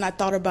 So, and then I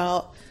thought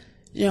about,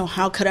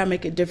 how could I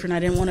make it different? I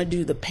didn't want to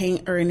do the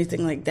paint or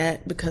anything like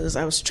that, because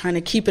I was trying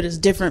to keep it as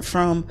different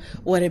from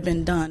what had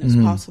been done as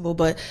possible.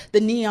 But the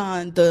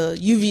neon, the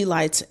UV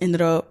lights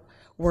ended up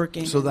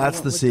working. So that's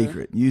the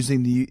secret.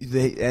 Using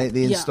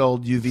they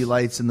installed UV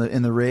lights in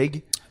the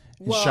rig,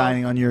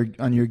 shining on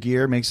your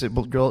gear makes it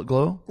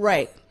glow.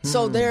 Right.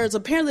 So there's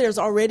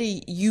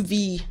already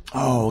UV.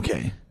 Oh,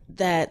 okay.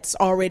 That's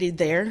already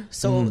there.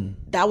 So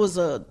that was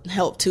a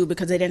help too,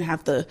 because they didn't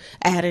have to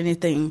add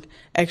anything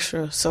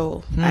extra.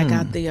 So I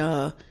got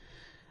the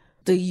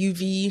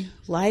UV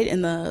light,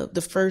 and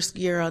the first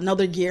gear,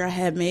 another gear I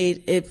had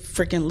made, it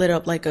freaking lit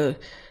up like a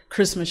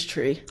Christmas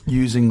tree.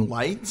 Using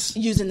lights?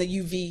 Using the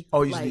UV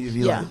light. The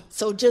UV light.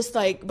 So just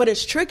like, but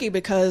it's tricky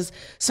because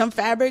some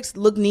fabrics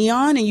look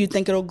neon and you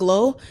think it'll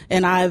glow.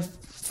 And I've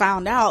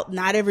found out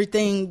not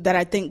everything that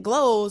I think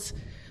glows.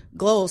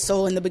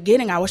 So in the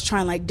beginning, I was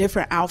trying like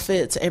different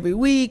outfits every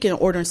week and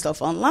ordering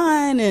stuff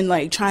online and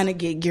like trying to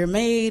get gear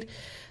made.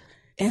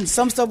 And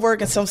some stuff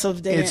worked and some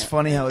stuff didn't. It's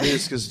funny how it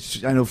is,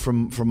 because I know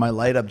from my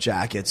light up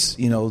jackets,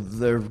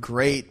 they're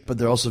great, but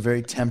they're also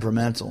very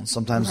temperamental. And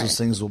sometimes those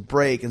things will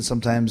break, and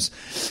sometimes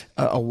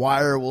a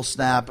wire will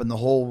snap and the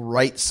whole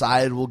right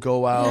side will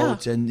go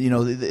out. Yeah. And,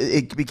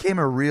 it became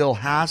a real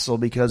hassle,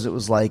 because it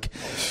was like,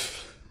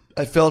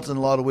 I felt in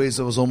a lot of ways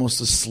I was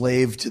almost a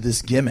slave to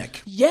this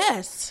gimmick.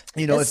 Yes.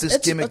 If this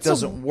gimmick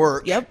doesn't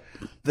work,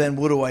 then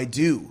what do I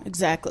do?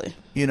 Exactly.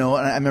 And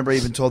I remember I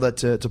even told that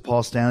to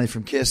Paul Stanley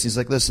from Kiss. He's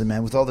like, listen,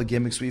 man, with all the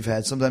gimmicks we've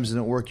had, sometimes it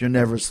don't work. You're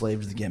never a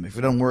slave to the gimmick. If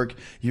it don't work,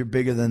 you're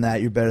bigger than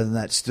that. You're better than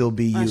that. Still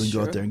be you and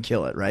go out there and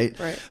kill it, right?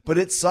 But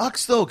it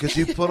sucks, though, because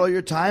you put all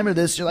your time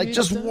into this. You're like,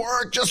 just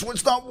work. Just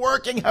it's not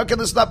working. How can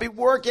this not be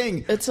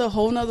working? It's a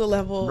whole nother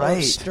level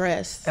of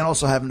stress. And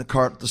also having to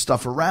cart the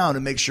stuff around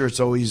and make sure it's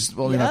always, you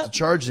don't have to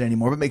charge it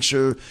anymore, but make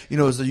sure,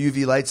 is the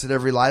UV lights at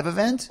every live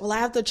event? Well, I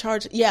have to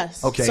charge,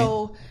 yes. Okay.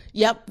 So,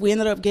 yep, we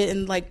ended up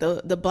getting like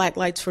the black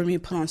lights for me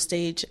put on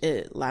stage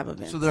at live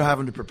events. So they're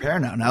having to prepare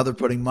now. Now they're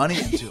putting money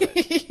into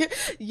it.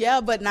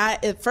 Yeah, but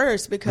not at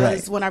first,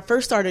 because when I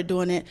first started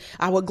doing it,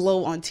 I would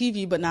glow on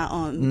TV, but not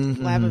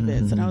on live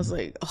events. And I was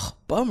like, oh,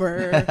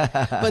 bummer.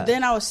 But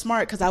then I was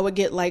smart, because I would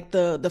get like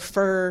the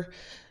fur,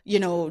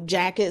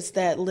 jackets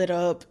that lit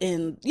up,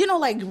 and,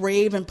 like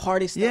rave and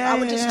party stuff. I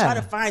would just try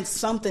to find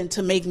something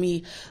to make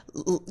me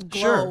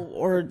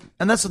glow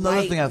and that's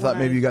another thing I thought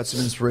maybe you got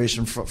some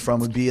inspiration from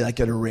would be like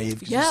at a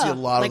rave, because you see a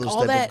lot of those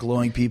type of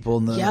glowing people,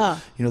 and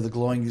the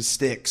glowing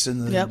sticks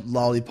and the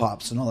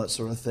lollipops and all that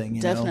sort of thing.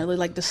 Definitely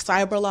like the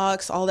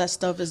Cyberlocks, all that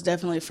stuff is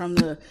definitely from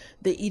the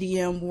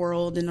EDM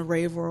world and the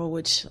rave world,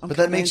 which but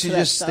that makes you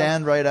just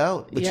stand right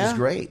out, which is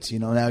great.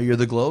 Now you're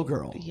the glow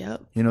girl.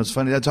 Yep. It's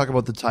funny. I talk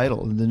about the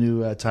title, the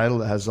new title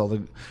that has all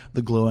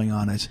the glowing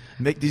on it.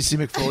 Did you see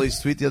McFoley's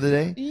tweet the other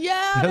day?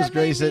 Yeah, that was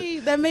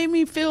great. That made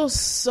me feel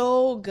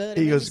so good.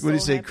 He goes, "What do you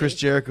say? Chris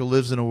Jericho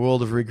lives in a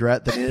world of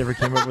regret that he never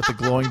came up with the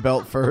glowing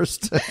belt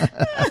first."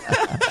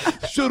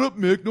 Shut up,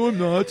 Mick. No, I'm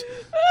not.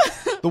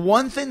 The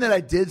one thing that I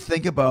did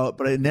think about,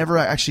 but I never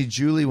actually,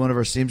 Julie, one of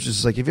our seamstresses,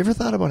 is like, have you ever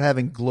thought about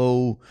having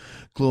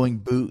glowing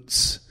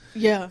boots?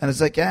 Yeah. And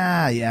it's like,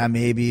 yeah,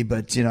 maybe,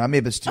 but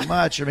maybe it's too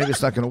much, or maybe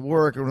it's not going to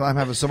work, or I'm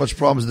having so much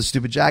problems with the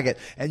stupid jacket.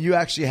 And you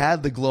actually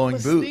had the glowing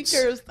boots.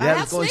 Sneakers. Yeah, I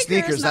had glowing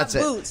sneakers. That's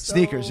boots, it.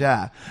 Sneakers,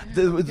 yeah.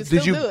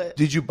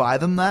 Did you buy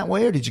them that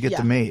way, or did you get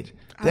them made?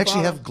 They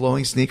actually have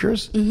glowing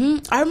sneakers?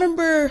 Mm-hmm. I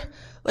remember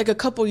like a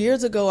couple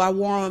years ago, I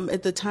wore them.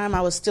 At the time,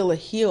 I was still a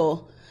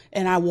heel,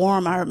 and I wore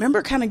them. I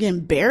remember kind of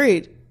getting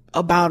buried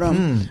about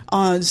them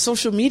on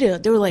social media.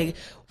 They were like,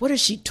 what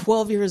is she,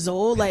 12 years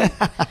old? Like,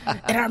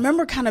 and I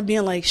remember kind of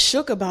being like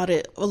shook about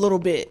it a little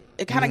bit.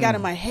 It kind of got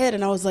in my head,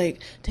 and I was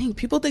like, dang,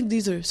 people think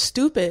these are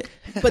stupid.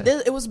 But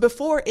it was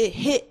before it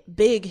hit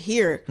big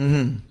here.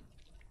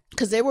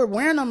 Because they were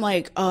wearing them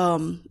like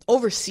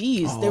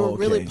overseas. They were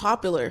really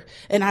popular.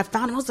 And I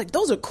found them. I was like,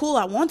 those are cool.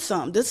 I want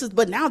some.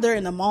 But now they're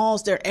in the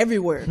malls. They're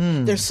everywhere.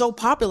 They're so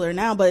popular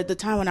now. But at the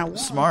time when I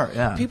wore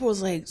them, people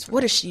was like,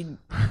 what is she?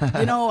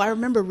 I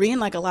remember reading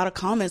like a lot of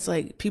comments,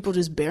 like people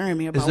just burying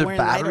me about wearing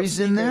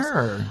batteries in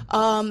there?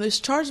 Or? It's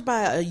charged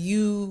by a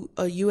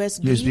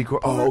USB.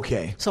 Oh,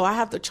 okay. So I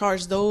have to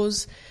charge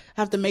those.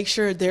 I have to make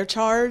sure they're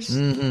charged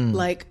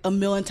like a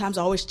million times.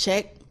 I always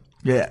check.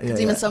 Yeah.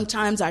 Even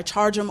sometimes I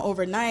charge them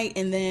overnight,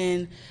 and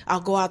then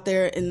I'll go out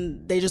there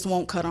and they just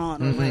won't cut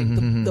on, or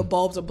like the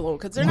bulbs will blow,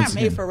 because they're not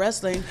made for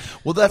wrestling.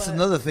 Well, that's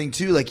another thing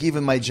too. Like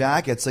even my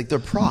jackets, like they're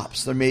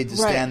props. They're made to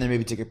stand there,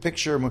 maybe take a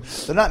picture.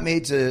 They're not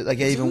made to like.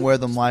 I even wear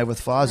them live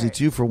with Fozzy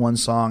too for one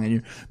song, and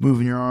you're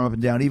moving your arm up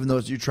and down. Even though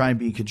you're trying to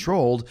be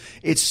controlled,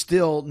 it's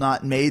still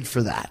not made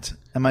for that.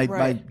 And my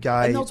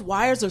guy, and those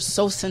wires are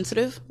so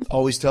sensitive,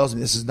 always tells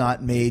me this is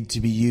not made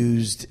to be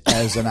used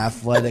as an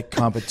athletic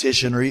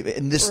competition, or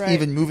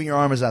even moving your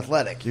arm is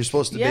athletic. You're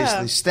supposed to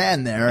basically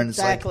stand there, and it's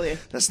like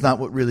that's not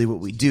what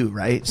we do,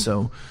 right?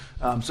 So,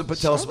 but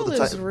tell us about the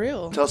title.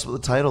 Real. Tell us about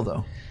the title,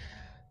 though.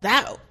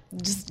 That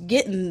just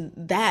getting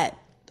that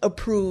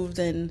approved,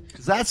 and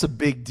because that's a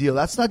big deal.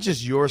 That's not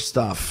just your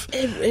stuff.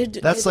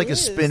 That's like a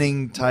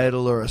spinning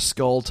title or a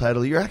skull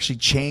title. You're actually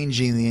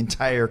changing the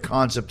entire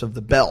concept of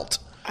the belt.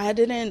 I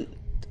didn't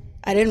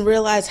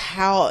realize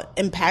how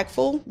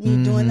impactful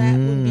me doing that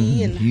would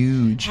be, and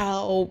huge.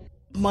 How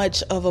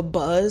much of a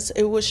buzz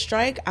it would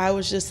strike. I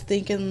was just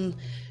thinking,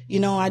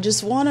 I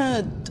just want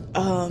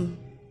to,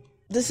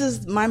 this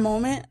is my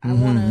moment. I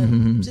want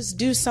to just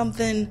do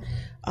something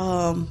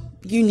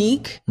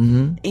unique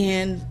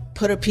and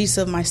put a piece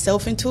of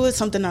myself into it,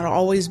 something that'll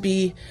always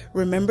be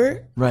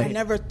remembered. Right. I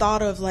never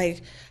thought of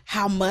like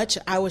how much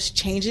I was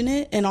changing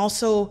it. And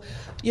also,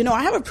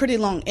 I have a pretty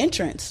long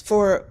entrance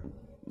for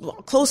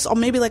close, or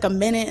maybe like a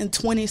minute and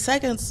 20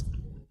 seconds.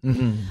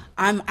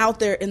 I'm out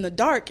there in the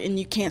dark, and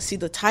you can't see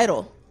the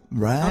title.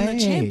 Right. I'm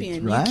the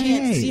champion. You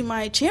can't see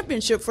my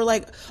championship for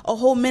like a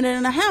whole minute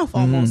and a half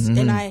almost.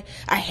 And I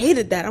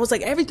hated that. I was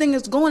like, everything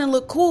is going to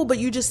look cool, but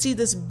you just see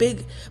this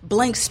big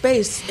blank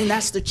space, and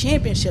that's the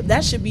championship.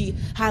 That should be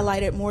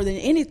highlighted more than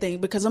anything,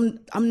 because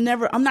I'm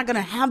not going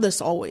to have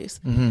this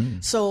always.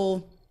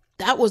 So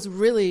that was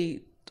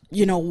really,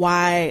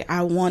 why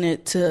I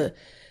wanted to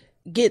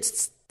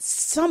get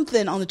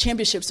something on the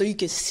championship so you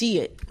could see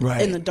it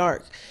in the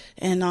dark.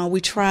 And we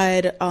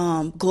tried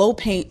glow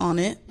paint on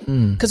it,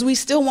 because we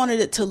still wanted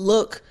it to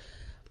look,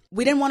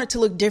 we didn't want it to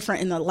look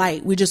different in the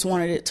light. We just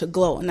wanted it to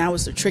glow, and that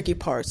was the tricky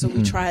part. So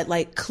we tried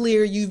like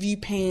clear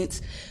UV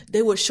paints.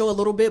 They would show a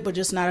little bit, but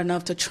just not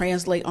enough to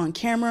translate on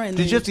camera. And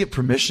did you have to get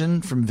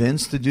permission from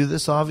Vince to do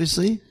this,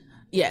 obviously?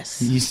 Yes.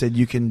 He said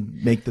you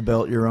can make the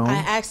belt your own? I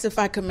asked if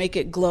I could make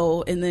it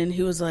glow, and then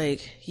he was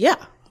like, yeah.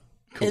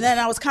 Cool. And then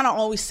I was kind of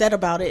always sad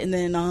about it. And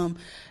then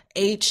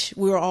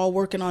we were all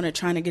working on it,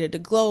 trying to get it to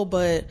glow.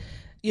 But,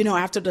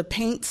 after the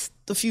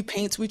few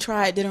paints we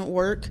tried didn't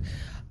work.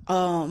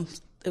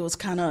 It was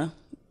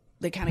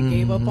they kind of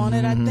gave up on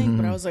it, I think.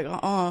 But I was like,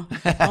 I'm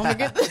going to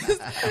get this.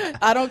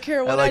 I don't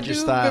care what I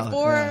do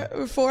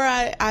before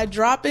I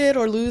drop it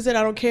or lose it.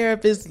 I don't care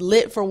if it's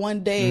lit for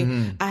one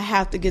day. I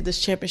have to get this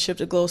championship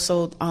to glow.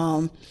 So,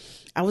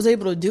 I was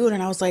able to do it,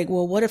 and I was like,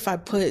 well, what if I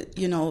put,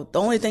 the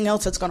only thing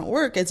else that's going to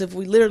work is if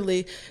we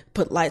literally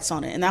put lights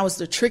on it. And that was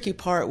the tricky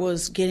part,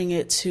 was getting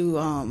it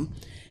to,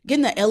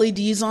 getting the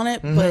LEDs on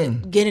it,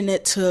 but getting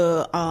it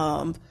to,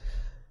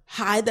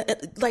 hide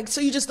that, like,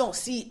 so you just don't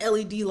see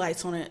LED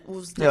lights on it.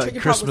 Was the tricky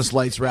like Christmas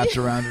lights wrapped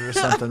around it or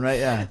something, right?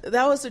 Yeah.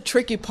 That was the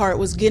tricky part,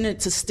 was getting it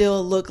to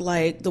still look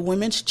like the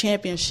women's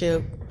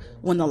championship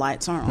when the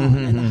lights aren't on,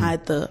 and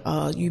hide the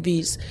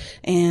UVs.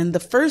 And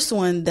the first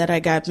one that I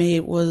got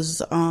made was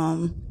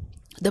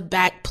the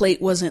back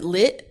plate wasn't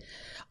lit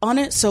on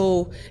it.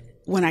 So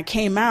when I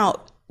came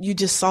out, you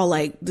just saw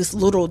like this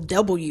little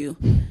W.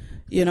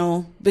 you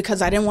know,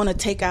 because I didn't want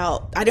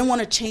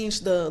to change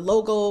the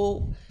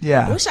logo.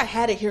 Yeah. I wish I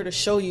had it here to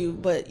show you,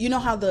 but you know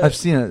how I've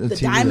seen it, the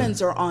TV.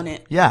 diamonds are on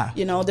it. Yeah.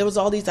 You know, there was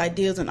all these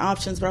ideas and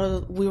options,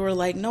 but we were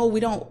like, no,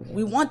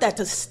 we want that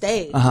to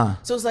stay.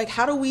 So it's like,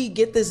 how do we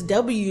get this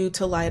W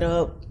to light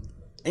up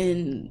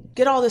and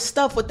get all this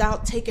stuff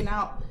without taking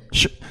out?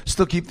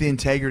 Still keep the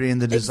integrity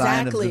and the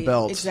design of the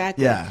belt.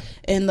 Exactly. Yeah.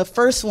 And the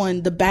first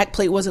one, the back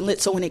plate wasn't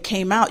lit, so when it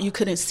came out, you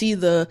couldn't see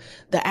the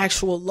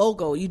actual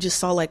logo. You just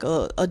saw like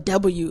a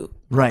W.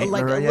 Right.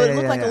 Like right. it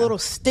looked like a little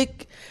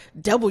stick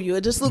W.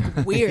 It just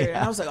looked weird. And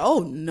I was like, oh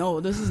no,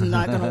 this is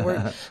not gonna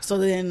work. So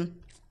then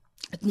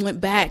I went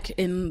back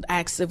and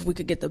asked if we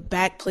could get the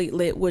back plate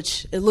lit,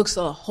 which it looks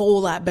a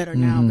whole lot better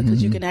now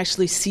because you can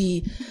actually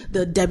see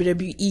the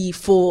WWE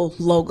full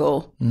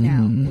logo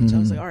now, which I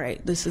was like, all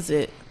right, this is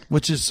it.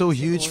 Which is so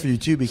huge for you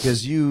too,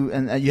 because you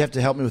have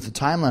to help me with the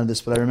timeline of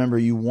this, but I remember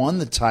you won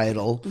the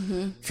title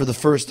for the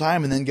first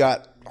time and then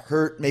got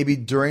hurt maybe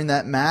during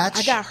that match.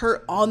 I got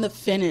hurt on the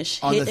finish,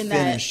 hitting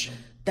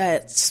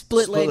that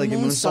split leg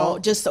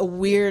moonsault, just a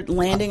weird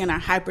landing, and I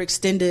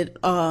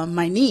hyperextended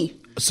my knee.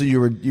 So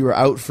you were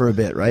out for a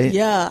bit, right?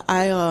 Yeah,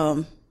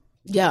 I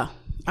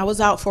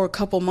was out for a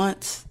couple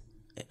months,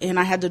 and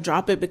I had to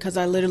drop it because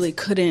I literally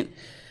couldn't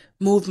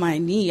move my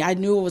knee. I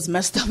knew it was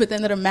messed up at the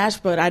end of the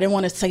match, but I didn't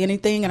want to say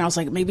anything. And I was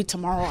like, maybe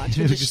tomorrow I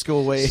can just go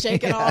away,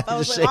 shake it off. I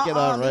was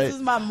like, this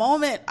is my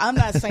moment. I'm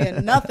not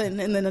saying nothing.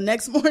 And then the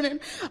next morning,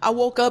 I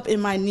woke up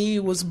and my knee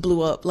was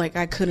blew up. Like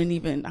I couldn't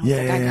even. I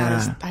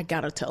was I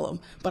gotta tell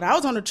him. But I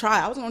was gonna try.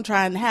 I was gonna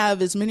try and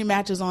have as many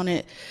matches on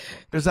it.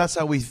 Because that's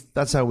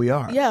how we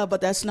are. Yeah,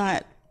 but that's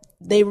not.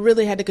 They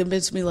really had to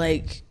convince me,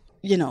 like,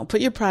 you know, put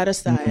your pride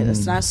aside.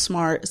 It's not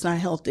smart. It's not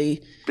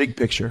healthy. Big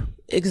picture.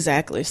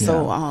 Exactly.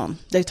 So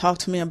they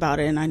talked to me about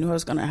it, and I knew I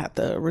was going to have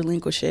to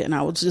relinquish it, and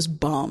I was just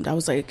bummed. I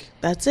was like,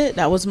 that's it.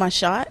 That was my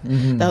shot.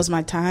 That was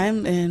my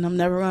time, and I'm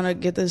never going to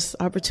get this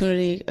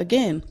opportunity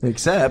again.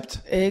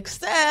 Except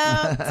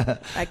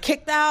I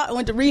kicked out. I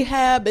went to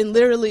rehab, and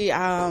literally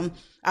I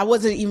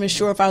wasn't even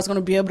sure if I was going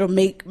to be able to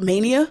make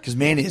Mania. Because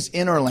Mania is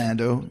in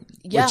Orlando,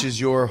 which is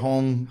your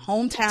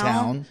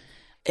hometown.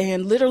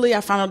 And literally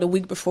I found out the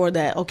week before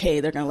that,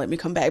 okay, they're going to let me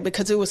come back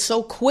because it was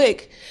so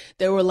quick.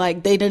 They were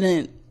like,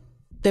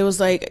 they was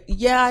like,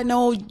 yeah, I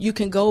know you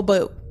can go,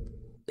 but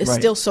it's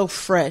still so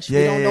fresh.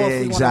 We don't know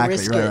if we want to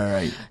risk it.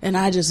 Right. And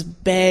I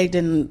just begged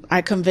and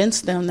I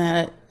convinced them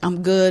that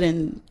I'm good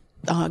and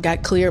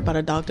got cleared by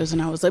the doctors.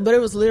 And I was like, but it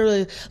was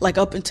literally like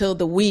up until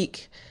the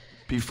week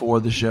before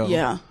the show.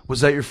 Yeah.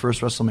 Was that your first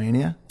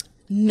WrestleMania?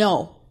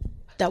 No,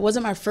 that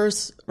wasn't my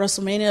first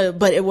WrestleMania,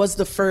 but it was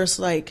the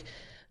first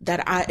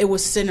it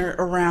was centered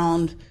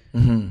around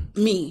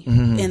me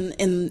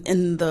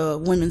in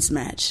the women's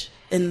match.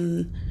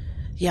 And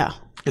yeah.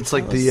 It's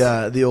like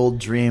the old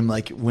dream,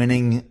 like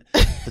winning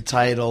the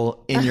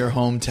title in your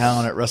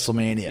hometown at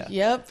WrestleMania.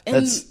 Yep.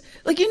 And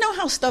like, you know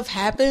how stuff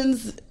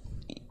happens,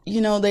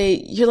 you know,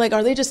 you're like,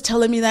 are they just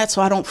telling me that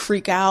so I don't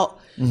freak out?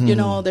 You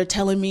know, they're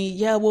telling me,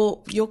 yeah,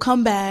 well, you'll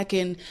come back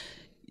and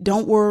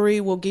don't worry,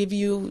 we'll give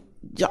you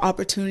your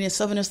opportunity and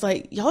stuff. And it's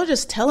like, y'all are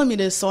just telling me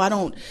this so I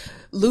don't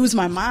lose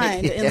my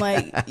mind. And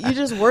like, you're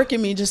just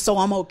working me just so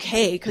I'm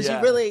okay. Cause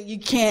you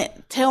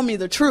can't tell me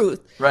the truth.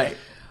 Right.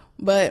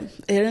 But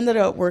it ended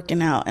up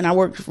working out, and I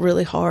worked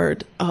really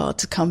hard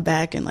to come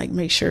back and like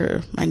make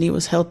sure my knee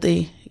was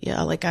healthy.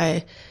 Yeah, like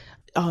I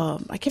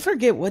can't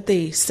forget what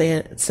they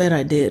said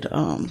I did.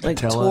 Like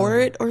tore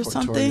it or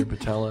something. Tore your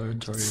patella or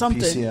tore your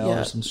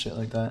PCL or some shit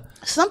like that.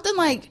 Something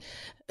like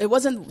it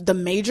wasn't the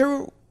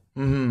major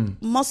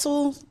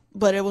muscle,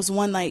 but it was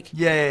one like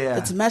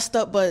it's messed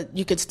up, but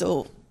you could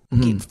still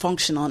keep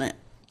function on it.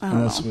 I don't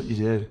know. That's what you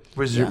did.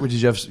 Did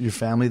you have your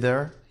family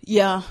there?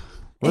 Yeah.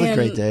 What a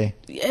great day.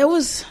 It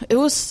was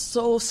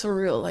so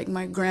surreal. Like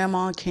my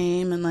grandma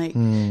came and like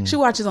she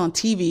watches on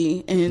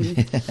TV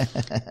and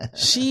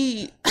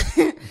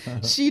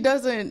she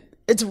doesn't,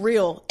 it's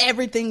real.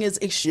 Everything is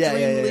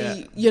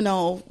extremely, you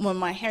know, when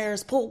my hair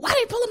is pulled, why are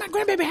you pulling my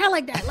grandbaby hair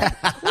like that?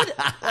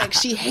 Like, like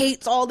she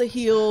hates all the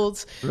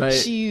heels. Right.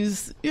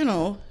 She's, you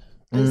know,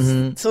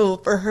 so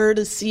for her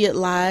to see it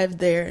live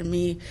there and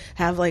me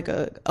have like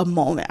a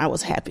moment, I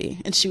was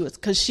happy. And she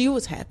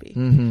was happy.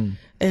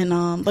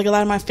 And like a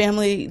lot of my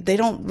family, they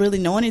don't really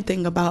know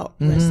anything about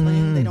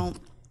wrestling.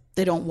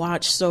 They don't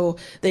watch, so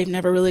they've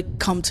never really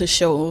come to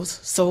shows.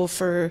 So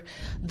for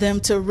them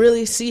to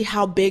really see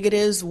how big it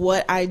is,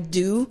 what I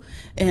do,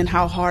 and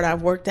how hard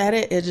I've worked at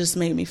it, it just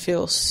made me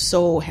feel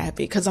so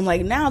happy. Because I'm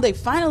like, now they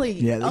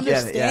finally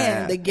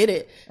understand. They get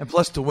it. And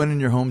plus, to win in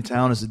your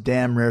hometown is a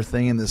damn rare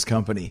thing in this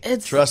company.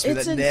 Trust me,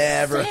 that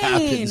never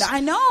happens.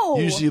 I know.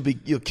 Usually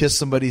you'll kiss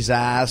somebody's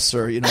ass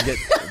or, you know, get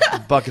a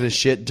bucket of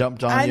shit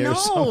dumped on you or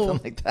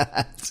something like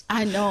that.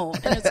 I know.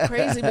 And it's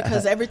crazy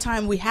because every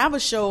time we have a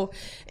show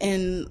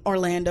in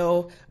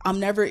Orlando, I'm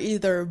never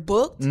either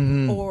booked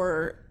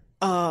or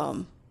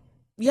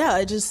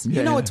it just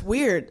it's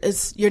weird.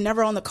 You're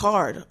never on the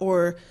card.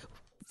 Or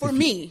for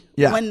me,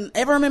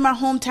 whenever I'm in my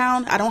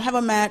hometown, I don't have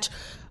a match,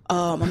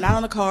 I'm not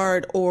on the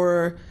card,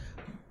 or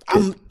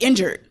I'm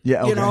injured.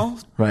 Yeah, okay. You know?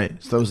 Right.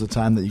 So that was the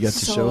time that you got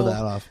to show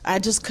that off. I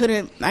just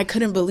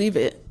couldn't believe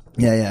it.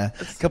 Yeah.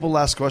 A couple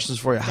last questions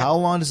for you. How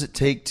long does it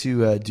take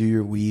to do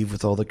your weave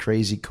with all the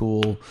crazy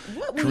cool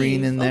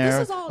green in there?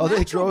 This is all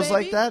natural, it grows baby.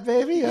 like that,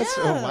 baby? Yeah.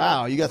 Oh,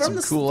 wow. You got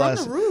some cool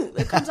ass. From the root.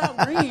 It comes out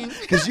green.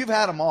 Because you've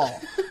had them all.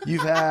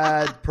 You've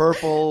had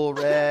purple,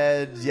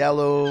 red,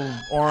 yellow,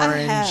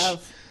 orange. I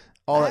have.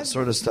 All that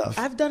sort of stuff.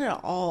 I've done it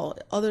all,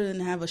 other than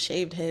have a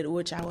shaved head,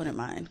 which I wouldn't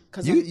mind.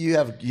 Cause you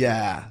have,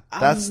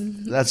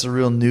 that's a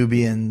real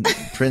Nubian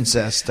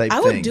princess type thing. I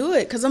would do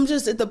it because I'm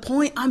just at the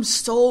point.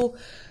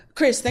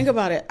 Chris, think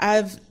about it.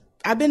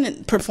 I've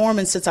been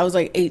performing since I was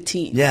like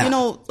 18. Yeah. You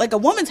know, like a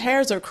woman's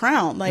hair is her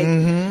crown. Like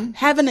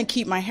having to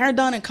keep my hair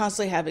done and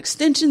constantly have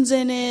extensions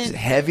in it. Is it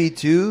heavy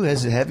too?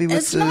 Is it heavy with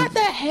It's not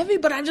that heavy,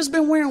 but I've just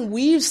been wearing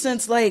weaves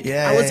since I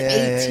was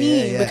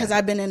 18 because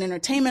I've been in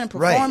entertainment and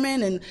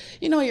performing. And,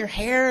 you know, your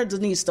hair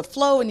needs to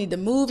flow and need to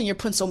move and you're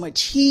putting so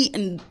much heat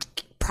and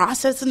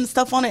processing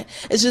stuff on it.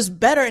 It's just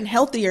better and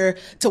healthier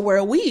to wear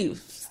a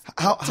weave.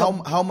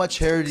 How much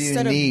hair do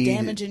you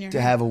need to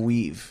have a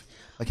weave?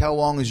 Like, how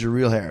long is your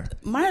real hair?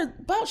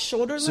 About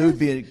shoulder length. So it would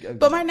be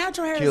but my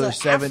natural hair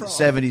is an afro.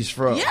 70s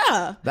fro.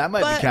 Yeah. That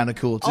might be kind of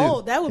cool, too. Oh,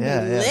 that would be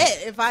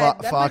lit. If I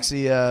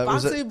Foxy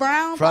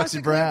Brown.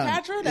 Foxy Brown.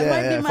 Cleopatra, that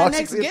might be my Foxy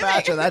next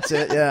Cleopatra, gimmick. that's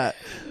it, yeah.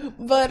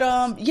 But,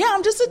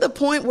 I'm just at the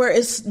point where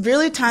it's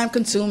really time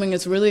consuming.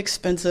 It's really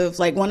expensive.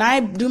 Like, when I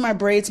do my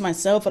braids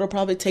myself, it'll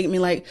probably take me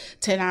like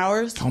 10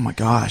 hours. Oh, my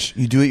gosh.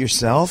 You do it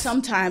yourself?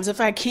 Sometimes.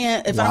 If I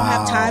don't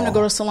have time to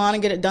go to a salon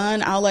and get it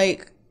done, I'll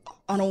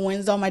on a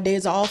Wednesday on my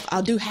days off,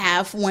 I'll do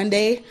half one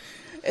day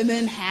and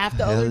then half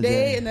the other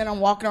day. And then I'm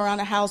walking around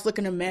the house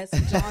looking a mess.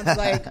 And John's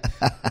like,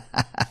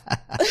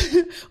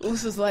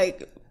 Oos is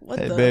like, what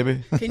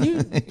baby. Can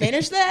you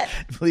finish that?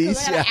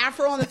 Please. I got an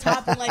afro on the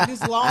top and like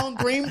these long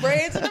green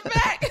braids in the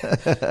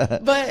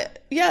back.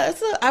 But yeah,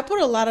 I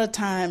put a lot of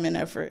time and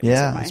effort into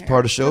my it's hair.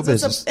 part of show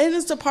business. And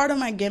it's a part of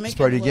my gimmick. It's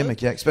part of your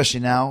gimmick, yeah.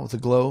 Especially now with the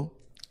glow.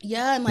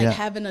 Yeah, and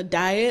having a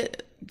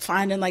diet,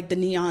 finding like the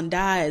neon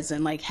dyes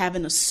and like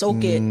having to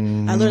soak it.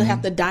 I literally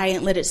have to dye it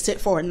and let it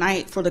sit for a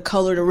night for the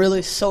color to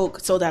really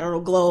soak so that it'll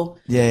glow.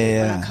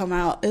 Yeah. When I come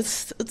out,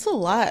 it's a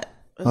lot.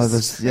 You got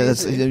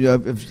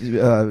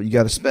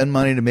to spend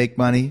money to make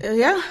money.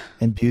 Yeah.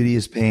 And beauty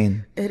is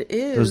pain. It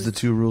is. Those are the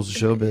two rules of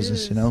show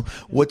business, you know?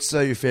 What's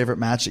your favorite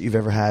match that you've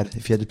ever had,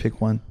 if you had to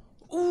pick one?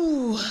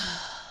 Ooh,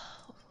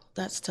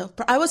 that's tough.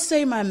 I would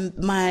say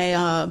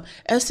my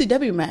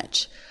FCW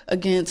match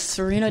against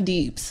Serena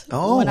Deebs.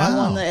 When I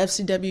won the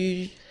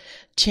FCW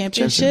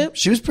championship.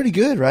 She was pretty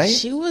good, right?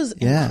 She was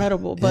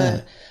incredible.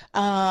 But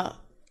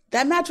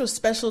that match was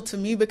special to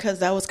me because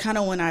that was kind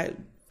of when I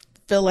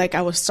feel like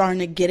I was starting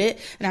to get it.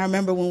 And I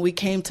remember when we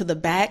came to the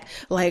back,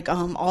 like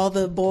all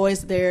the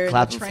boys there,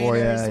 clapping the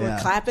trainers were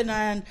clapping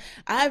on.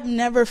 I've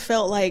never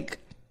felt like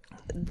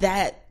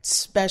that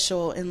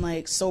special and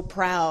like so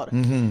proud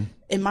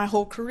in my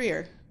whole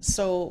career.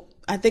 So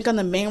I think on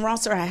the main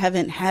roster, I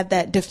haven't had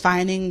that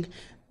defining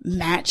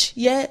match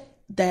yet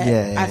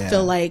that I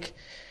feel like,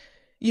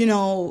 you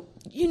know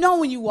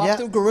when you walk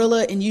through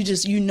Gorilla and you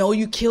just,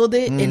 you killed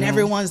it and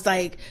everyone's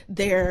like,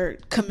 they're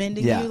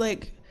commending you.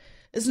 Like,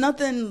 it's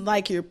nothing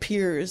like your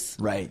peers.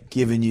 Right.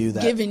 Giving you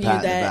that pat in the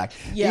back.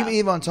 Yeah.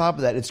 Even on top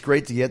of that, it's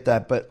great to get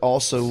that, but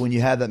also when you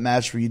have that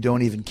match where you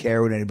don't even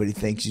care what anybody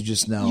thinks, you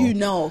just know. You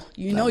know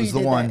you did the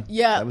one. That.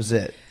 Yeah. That was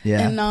it.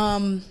 Yeah.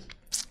 And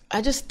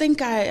I just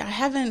think I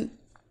haven't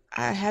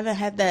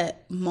had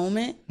that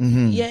moment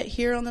yet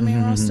here on the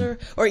main roster,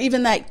 or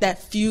even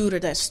that feud or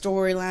that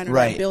storyline or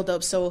that build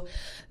up. So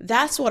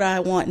that's what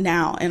I want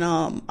now, and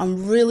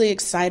I'm really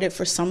excited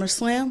for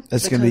SummerSlam.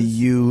 That's going to be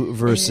you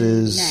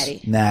versus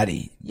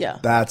Natty. Yeah,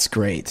 that's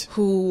great.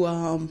 Who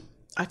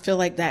I feel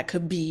like that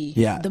could be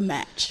the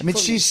match. I mean,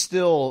 she's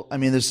still. I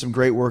mean, there's some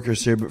great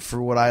workers here, but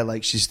for what I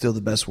like, she's still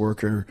the best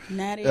worker,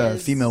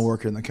 female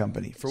worker in the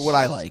company. For what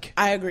I like,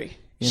 I agree.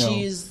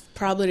 She's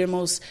probably the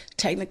most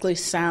technically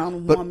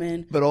sound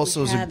woman, but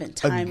also is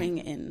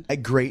a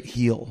great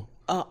heel.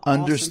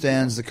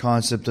 Understands the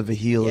concept of a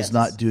heel is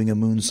not doing a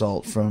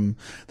moonsault from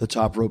the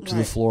top rope to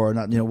the floor,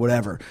 not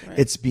whatever. Right.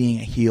 It's being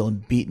a heel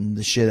and beating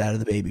the shit out of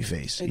the baby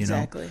face.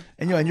 Exactly.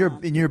 And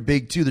and you're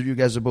big too. That you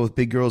guys are both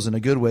big girls in a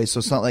good way. So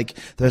it's not like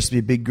there has to be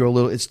a big girl,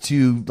 little. It's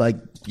two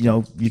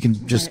you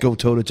can just go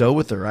toe to toe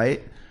with her,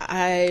 right?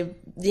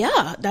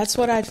 That's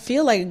what I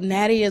feel like.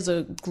 Natty is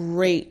a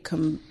great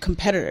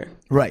competitor.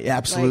 Right,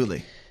 absolutely.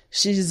 Like,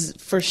 she's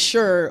for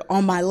sure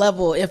on my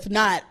level, if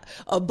not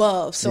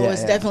above. So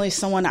it's definitely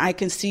someone I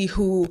can see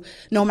who,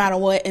 no matter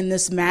what in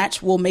this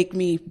match, will make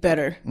me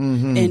better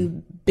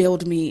and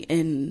build me.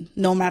 And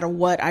no matter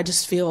what, I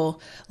just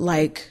feel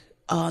like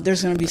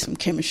there's going to be some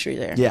chemistry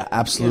there. Yeah,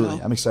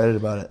 absolutely. I'm excited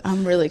about it.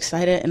 I'm really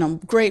excited, and I'm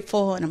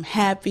grateful, and I'm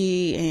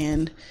happy.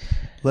 And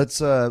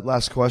let's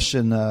last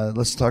question.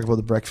 Let's talk about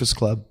the Breakfast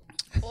Club.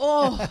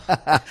 Oh,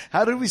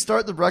 How did we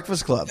start the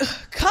Breakfast Club?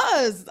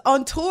 cause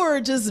on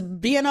tour,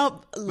 just being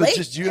up late. But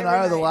just you and I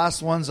every are the night.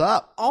 last ones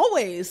up.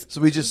 Always.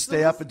 So we just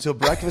stay up until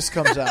breakfast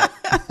comes out.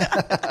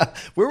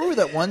 Where were we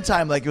that one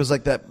time? Like it was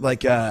like that,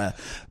 like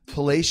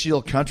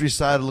palatial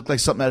countryside. It looked like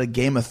something out of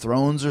Game of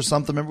Thrones or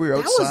something. Remember we were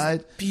That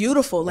outside? was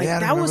beautiful. Like Yeah, I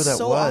that remember was that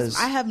so was.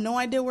 awesome. I have no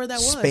idea where that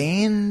was.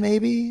 Spain,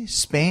 maybe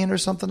Spain or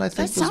something. I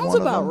think That was sounds one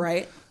of about them.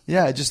 right.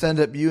 Yeah, it just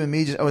ended up you and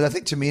me. I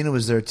think Tamina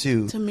was there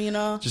too.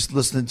 Tamina. Just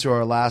listening to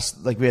our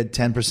last, like we had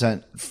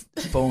 10%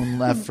 phone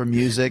left for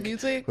music.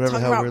 Music? Whatever the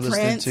Talking hell about we were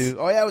listening Prince. to.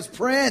 Oh yeah, it was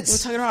Prince.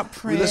 We're talking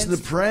about We listened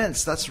to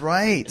Prince. That's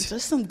right.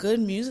 Just some good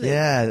music.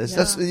 Yeah, that's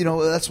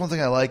that's one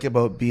thing I like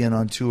about being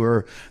on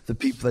tour. The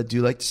people that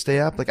do like to stay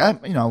up, like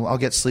I'll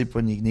get sleep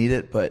when you need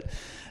it, but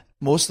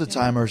most of the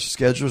time our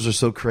schedules are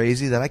so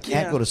crazy that I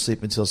can't go to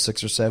sleep until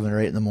 6 or 7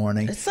 or 8 in the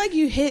morning. It's like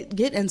you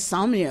get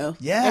insomnia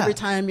every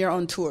time you're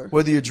on tour.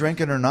 Whether you're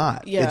drinking or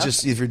not. Yeah. It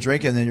just, if you're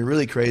drinking, then you're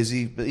really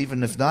crazy. But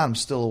even if not, I'm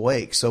still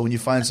awake. So when you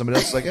find somebody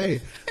else, like,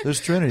 hey, there's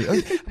Trinity.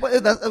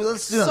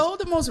 Let's do So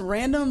the most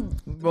random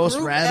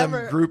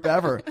group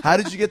ever. How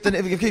did you get the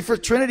name? Okay,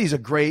 first, Trinity's a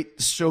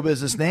great show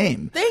business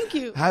name. Thank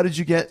you. How did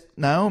you get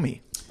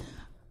Naomi?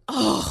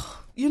 Oh,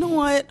 you know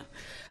what?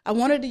 I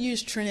wanted to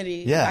use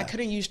Trinity. Yeah. I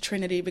couldn't use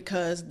Trinity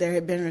because there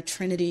had been a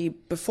Trinity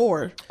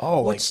before.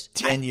 Oh, which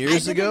like 10 years I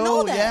didn't ago?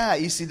 know that.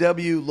 Yeah,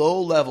 ECW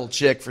low-level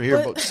chick for here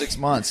But- about 6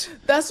 months.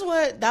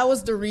 That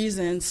was the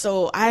reason.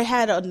 So I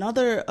had a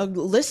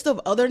list of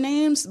other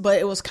names, but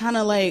it was kind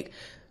of like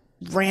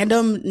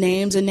random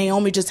names, and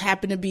Naomi just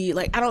happened to be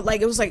like,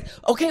 it was like,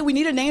 okay, we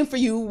need a name for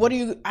you.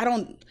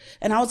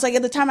 And I was like,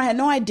 at the time I had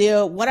no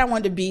idea what I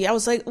wanted to be. I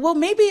was like, well,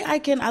 maybe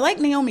I like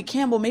Naomi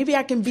Campbell. Maybe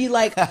I can be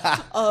like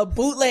a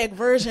bootleg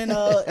version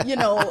of,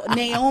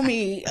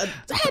 Naomi. I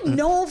had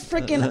no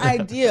freaking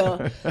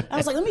idea. I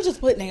was like, let me just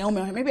put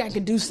Naomi on here. Maybe I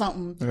could do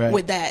something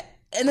with that.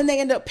 And then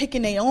they ended up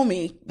picking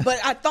Naomi, but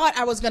I thought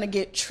I was going to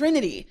get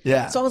Trinity.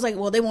 Yeah. So I was like,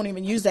 well, they won't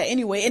even use that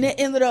anyway. And it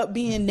ended up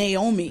being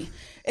Naomi.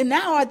 And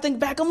now I think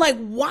back, I'm like,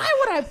 why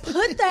would I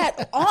put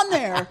that on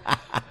there?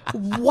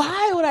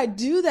 Why would I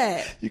do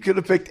that? You could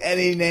have picked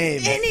any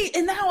name.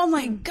 And now I'm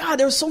like, God,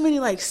 there were so many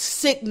like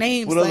sick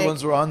names. What other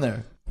ones were on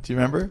there? Do you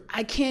remember?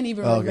 I can't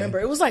even remember.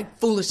 It was like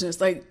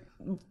foolishness, like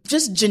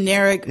just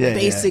generic,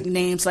 basic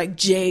names like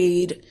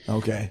Jade.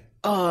 Okay.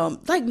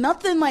 Like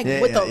nothing like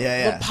with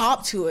the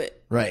pop to it.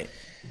 Right.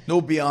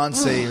 No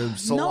Beyonce or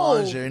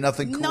Solange or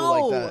nothing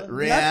cool like that.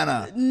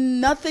 Rihanna.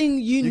 Nothing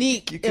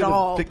unique at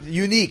all.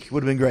 Unique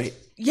would have been great.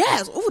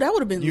 Yes. Oh, that would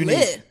have been Unique.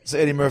 lit. It's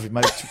Eddie Murphy.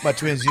 My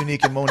twins,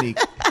 Unique and Monique.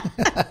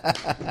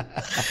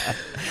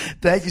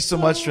 Thank you so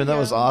much, Trin. That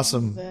was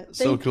awesome.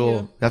 So cool.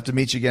 You. Have to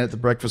meet you again at the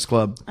Breakfast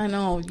Club. I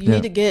know. You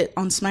need to get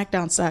on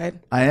SmackDown side.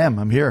 I am.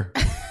 I'm here.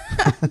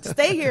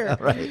 Stay here.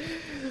 Right.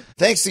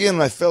 Thanks again to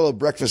my fellow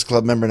Breakfast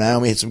Club member,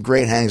 Naomi. Had some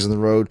great hangs on the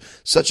road.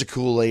 Such a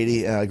cool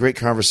lady. Great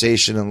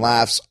conversation and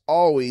laughs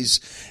always.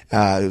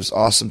 It was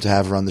awesome to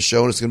have her on the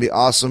show. And it's going to be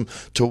awesome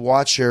to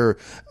watch her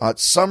at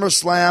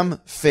SummerSlam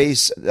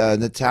face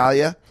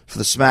Natalya for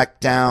the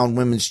SmackDown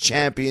Women's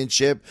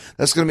Championship.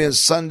 That's going to be on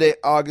Sunday,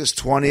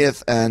 August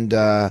 20th. And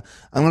I'm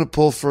going to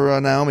pull for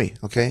Naomi,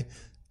 okay?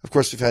 Of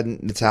course, we've had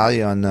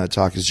Natalya on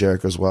Talk is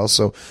Jericho as well,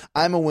 so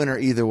I'm a winner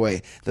either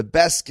way. The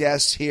best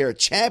guests here,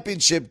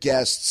 championship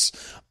guests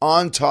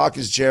on Talk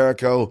is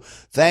Jericho.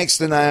 Thanks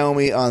to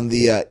Naomi on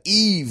the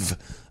eve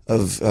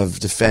of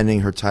defending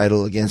her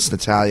title against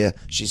Natalya.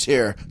 She's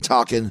here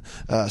talking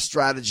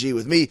strategy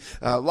with me.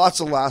 Lots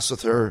of laughs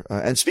with her.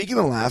 And speaking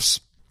of laughs,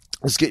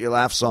 let's get your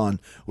laughs on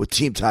with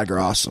Team Tiger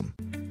Awesome.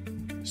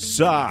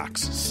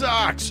 Socks.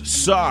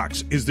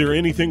 Is there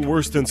anything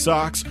worse than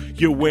socks?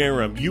 You wear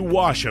them, you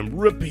wash them,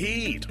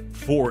 repeat.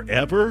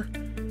 Forever?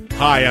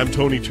 Hi, I'm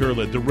Tony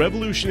Turlett, the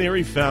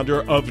revolutionary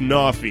founder of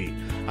Nafi.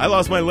 I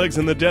lost my legs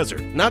in the desert.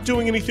 Not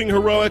doing anything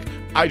heroic,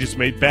 I just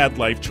made bad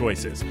life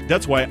choices.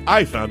 That's why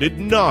I founded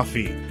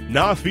Nafi.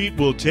 Nafi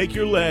will take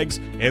your legs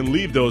and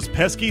leave those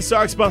pesky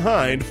socks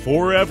behind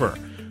forever.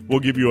 We'll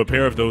give you a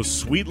pair of those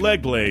sweet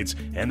leg blades,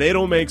 and they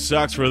don't make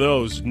socks for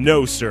those,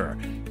 no sir.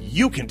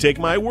 You can take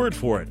my word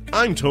for it.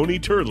 I'm Tony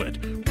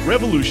Turlett,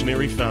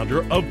 revolutionary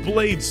founder of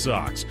Blade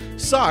Socks.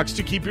 Socks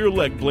to keep your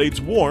leg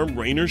blades warm,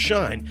 rain or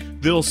shine.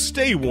 They'll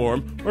stay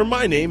warm, or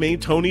my name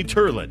ain't Tony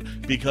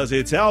Turlett, because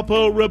it's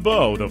Alpo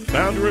Rabot, the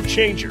founder of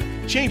Changer.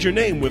 Change your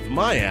name with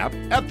my app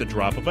at the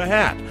drop of a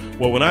hat.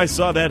 Well, when I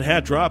saw that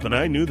hat drop and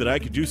I knew that I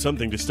could do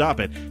something to stop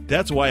it,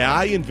 that's why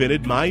I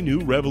invented my new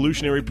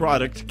revolutionary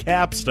product,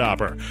 Cap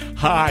Stopper.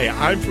 Hi,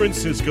 I'm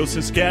Francisco,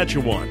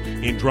 Saskatchewan,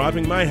 and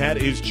dropping my hat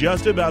is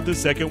just about the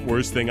second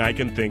worst thing I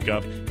can think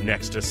of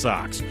next to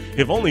socks.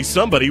 If only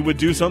somebody would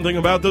do something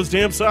about those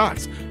damn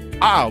socks.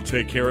 I'll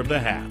take care of the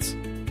hats.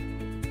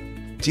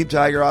 Team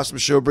Tiger Awesome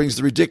Show brings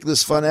the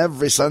ridiculous fun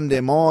every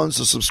Sunday morning,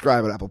 so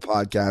subscribe at Apple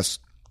Podcasts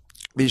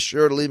Be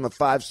sure to leave him a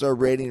 5-star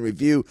rating and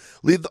review.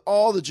 Leave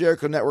all the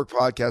Jericho Network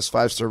podcast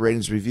 5-star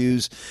ratings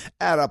reviews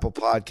at Apple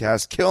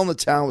Podcasts. Killing the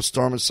Town with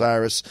Storm and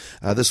Cyrus.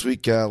 This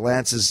week,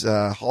 Lance's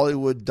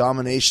Hollywood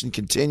domination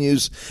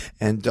continues,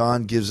 and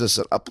Don gives us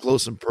an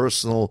up-close and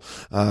personal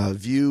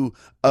view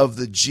of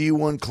the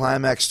G1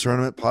 Climax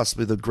tournament,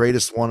 possibly the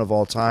greatest one of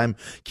all time.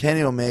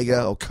 Kenny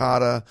Omega,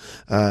 Okada,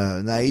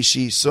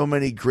 Naishi, so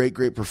many great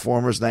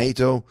performers.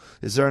 Naito,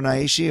 is there a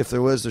Naishi? If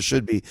there was, there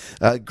should be.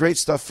 Great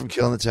stuff from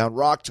Killing the Town.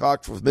 Rock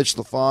Talk with Mitch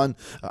LaFon,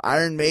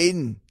 Iron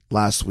Maiden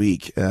last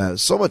week.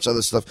 So much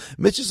other stuff.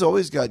 Mitch has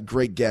always got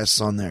great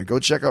guests on there. Go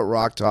check out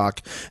Rock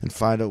Talk and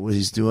find out what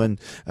he's doing.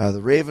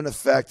 The Raven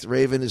Effect.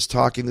 Raven is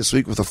talking this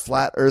week with a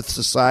Flat Earth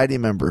Society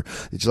member.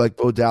 Did you like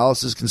Bo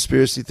Dallas's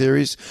conspiracy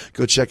theories?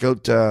 Go check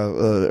out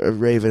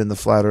Raven and the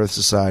Flat Earth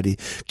Society.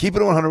 Keep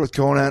it 100 with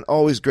Conan.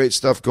 Always great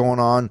stuff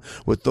going on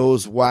with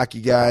those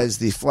wacky guys.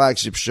 The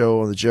flagship show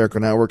on the Jericho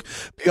Network.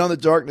 Beyond the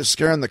Darkness,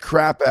 scaring the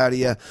crap out of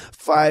you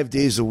 5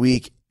 days a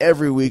week.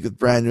 Every week with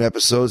brand new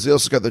episodes. They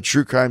also got the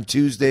True Crime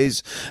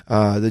Tuesdays.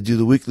 They do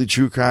the weekly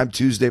True Crime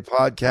Tuesday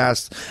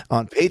podcast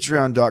on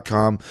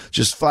patreon.com.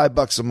 Just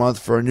 $5 a month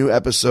for a new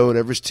episode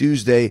every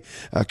Tuesday,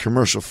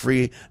 commercial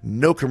free,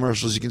 no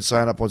commercials. You can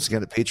sign up once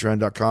again at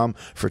patreon.com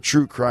for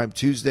True Crime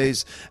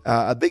Tuesdays.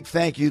 A big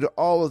thank you to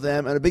all of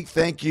them, and a big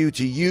thank you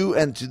to you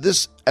and to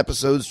this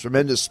episode's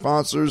tremendous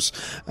sponsors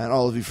and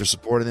all of you for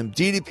supporting them.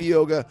 DDP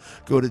Yoga.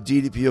 Go to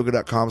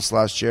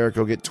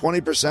ddpyoga.com/Jericho. Get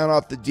 20%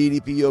 off the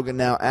DDP Yoga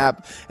Now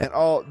app and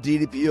all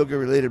DDP Yoga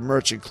related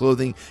merch and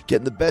clothing. Get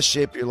in the best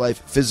shape of your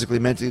life, physically,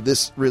 mentally.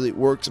 This really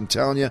works, I'm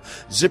telling you.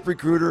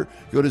 ZipRecruiter.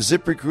 Go to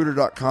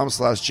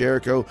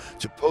ziprecruiter.com/Jericho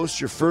to post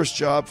your first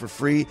job for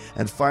free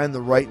and find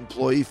the right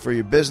employee for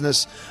your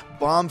business.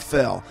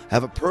 Bombfell.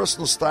 Have a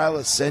personal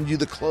stylist send you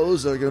the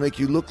clothes that are going to make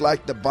you look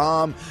like the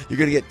bomb. You're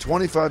going to get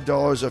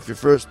 $25 off your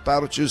first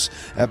battle juice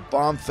at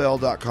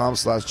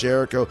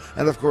bombfell.com/Jericho.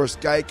 And of course,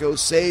 Geico.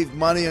 Save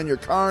money on your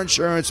car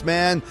insurance,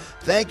 man.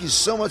 Thank you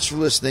so much for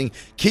listening.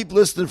 Keep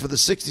listening for the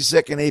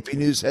 60-second AP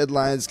News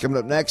headlines coming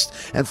up next.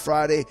 And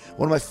Friday,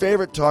 one of my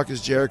favorite Talk is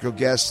Jericho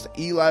guests,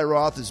 Eli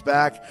Roth, is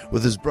back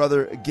with his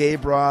brother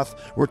Gabe Roth.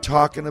 We're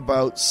talking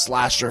about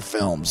slasher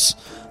films.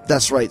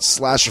 That's right,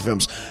 slasher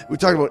films. We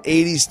talked about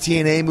 80s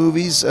TNA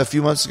movies a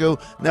few months ago.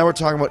 Now we're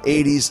talking about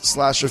 80s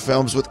slasher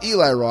films with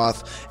Eli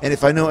Roth. And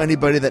if I know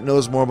anybody that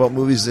knows more about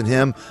movies than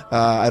him,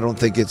 I don't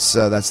think that's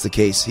the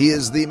case. He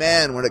is the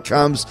man when it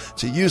comes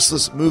to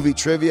useless movie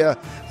trivia.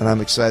 And I'm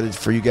excited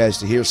for you guys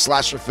to hear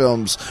slasher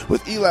films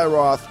with Eli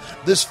Roth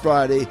this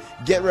Friday.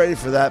 Get ready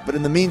for that. But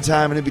in the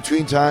meantime and in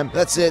between time,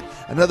 that's it.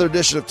 Another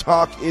edition of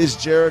Talk is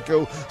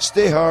Jericho.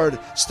 Stay hard,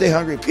 stay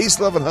hungry. Peace,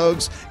 love, and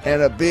hugs.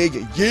 And a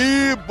big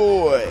yeah,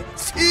 boy.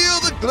 Feel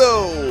the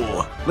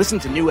glow. Listen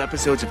to new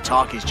episodes of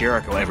Talk is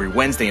Jericho every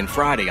Wednesday and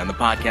Friday on the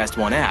Podcast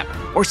One app,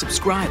 or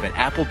subscribe at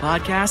Apple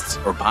Podcasts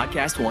or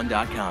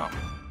PodcastOne.com.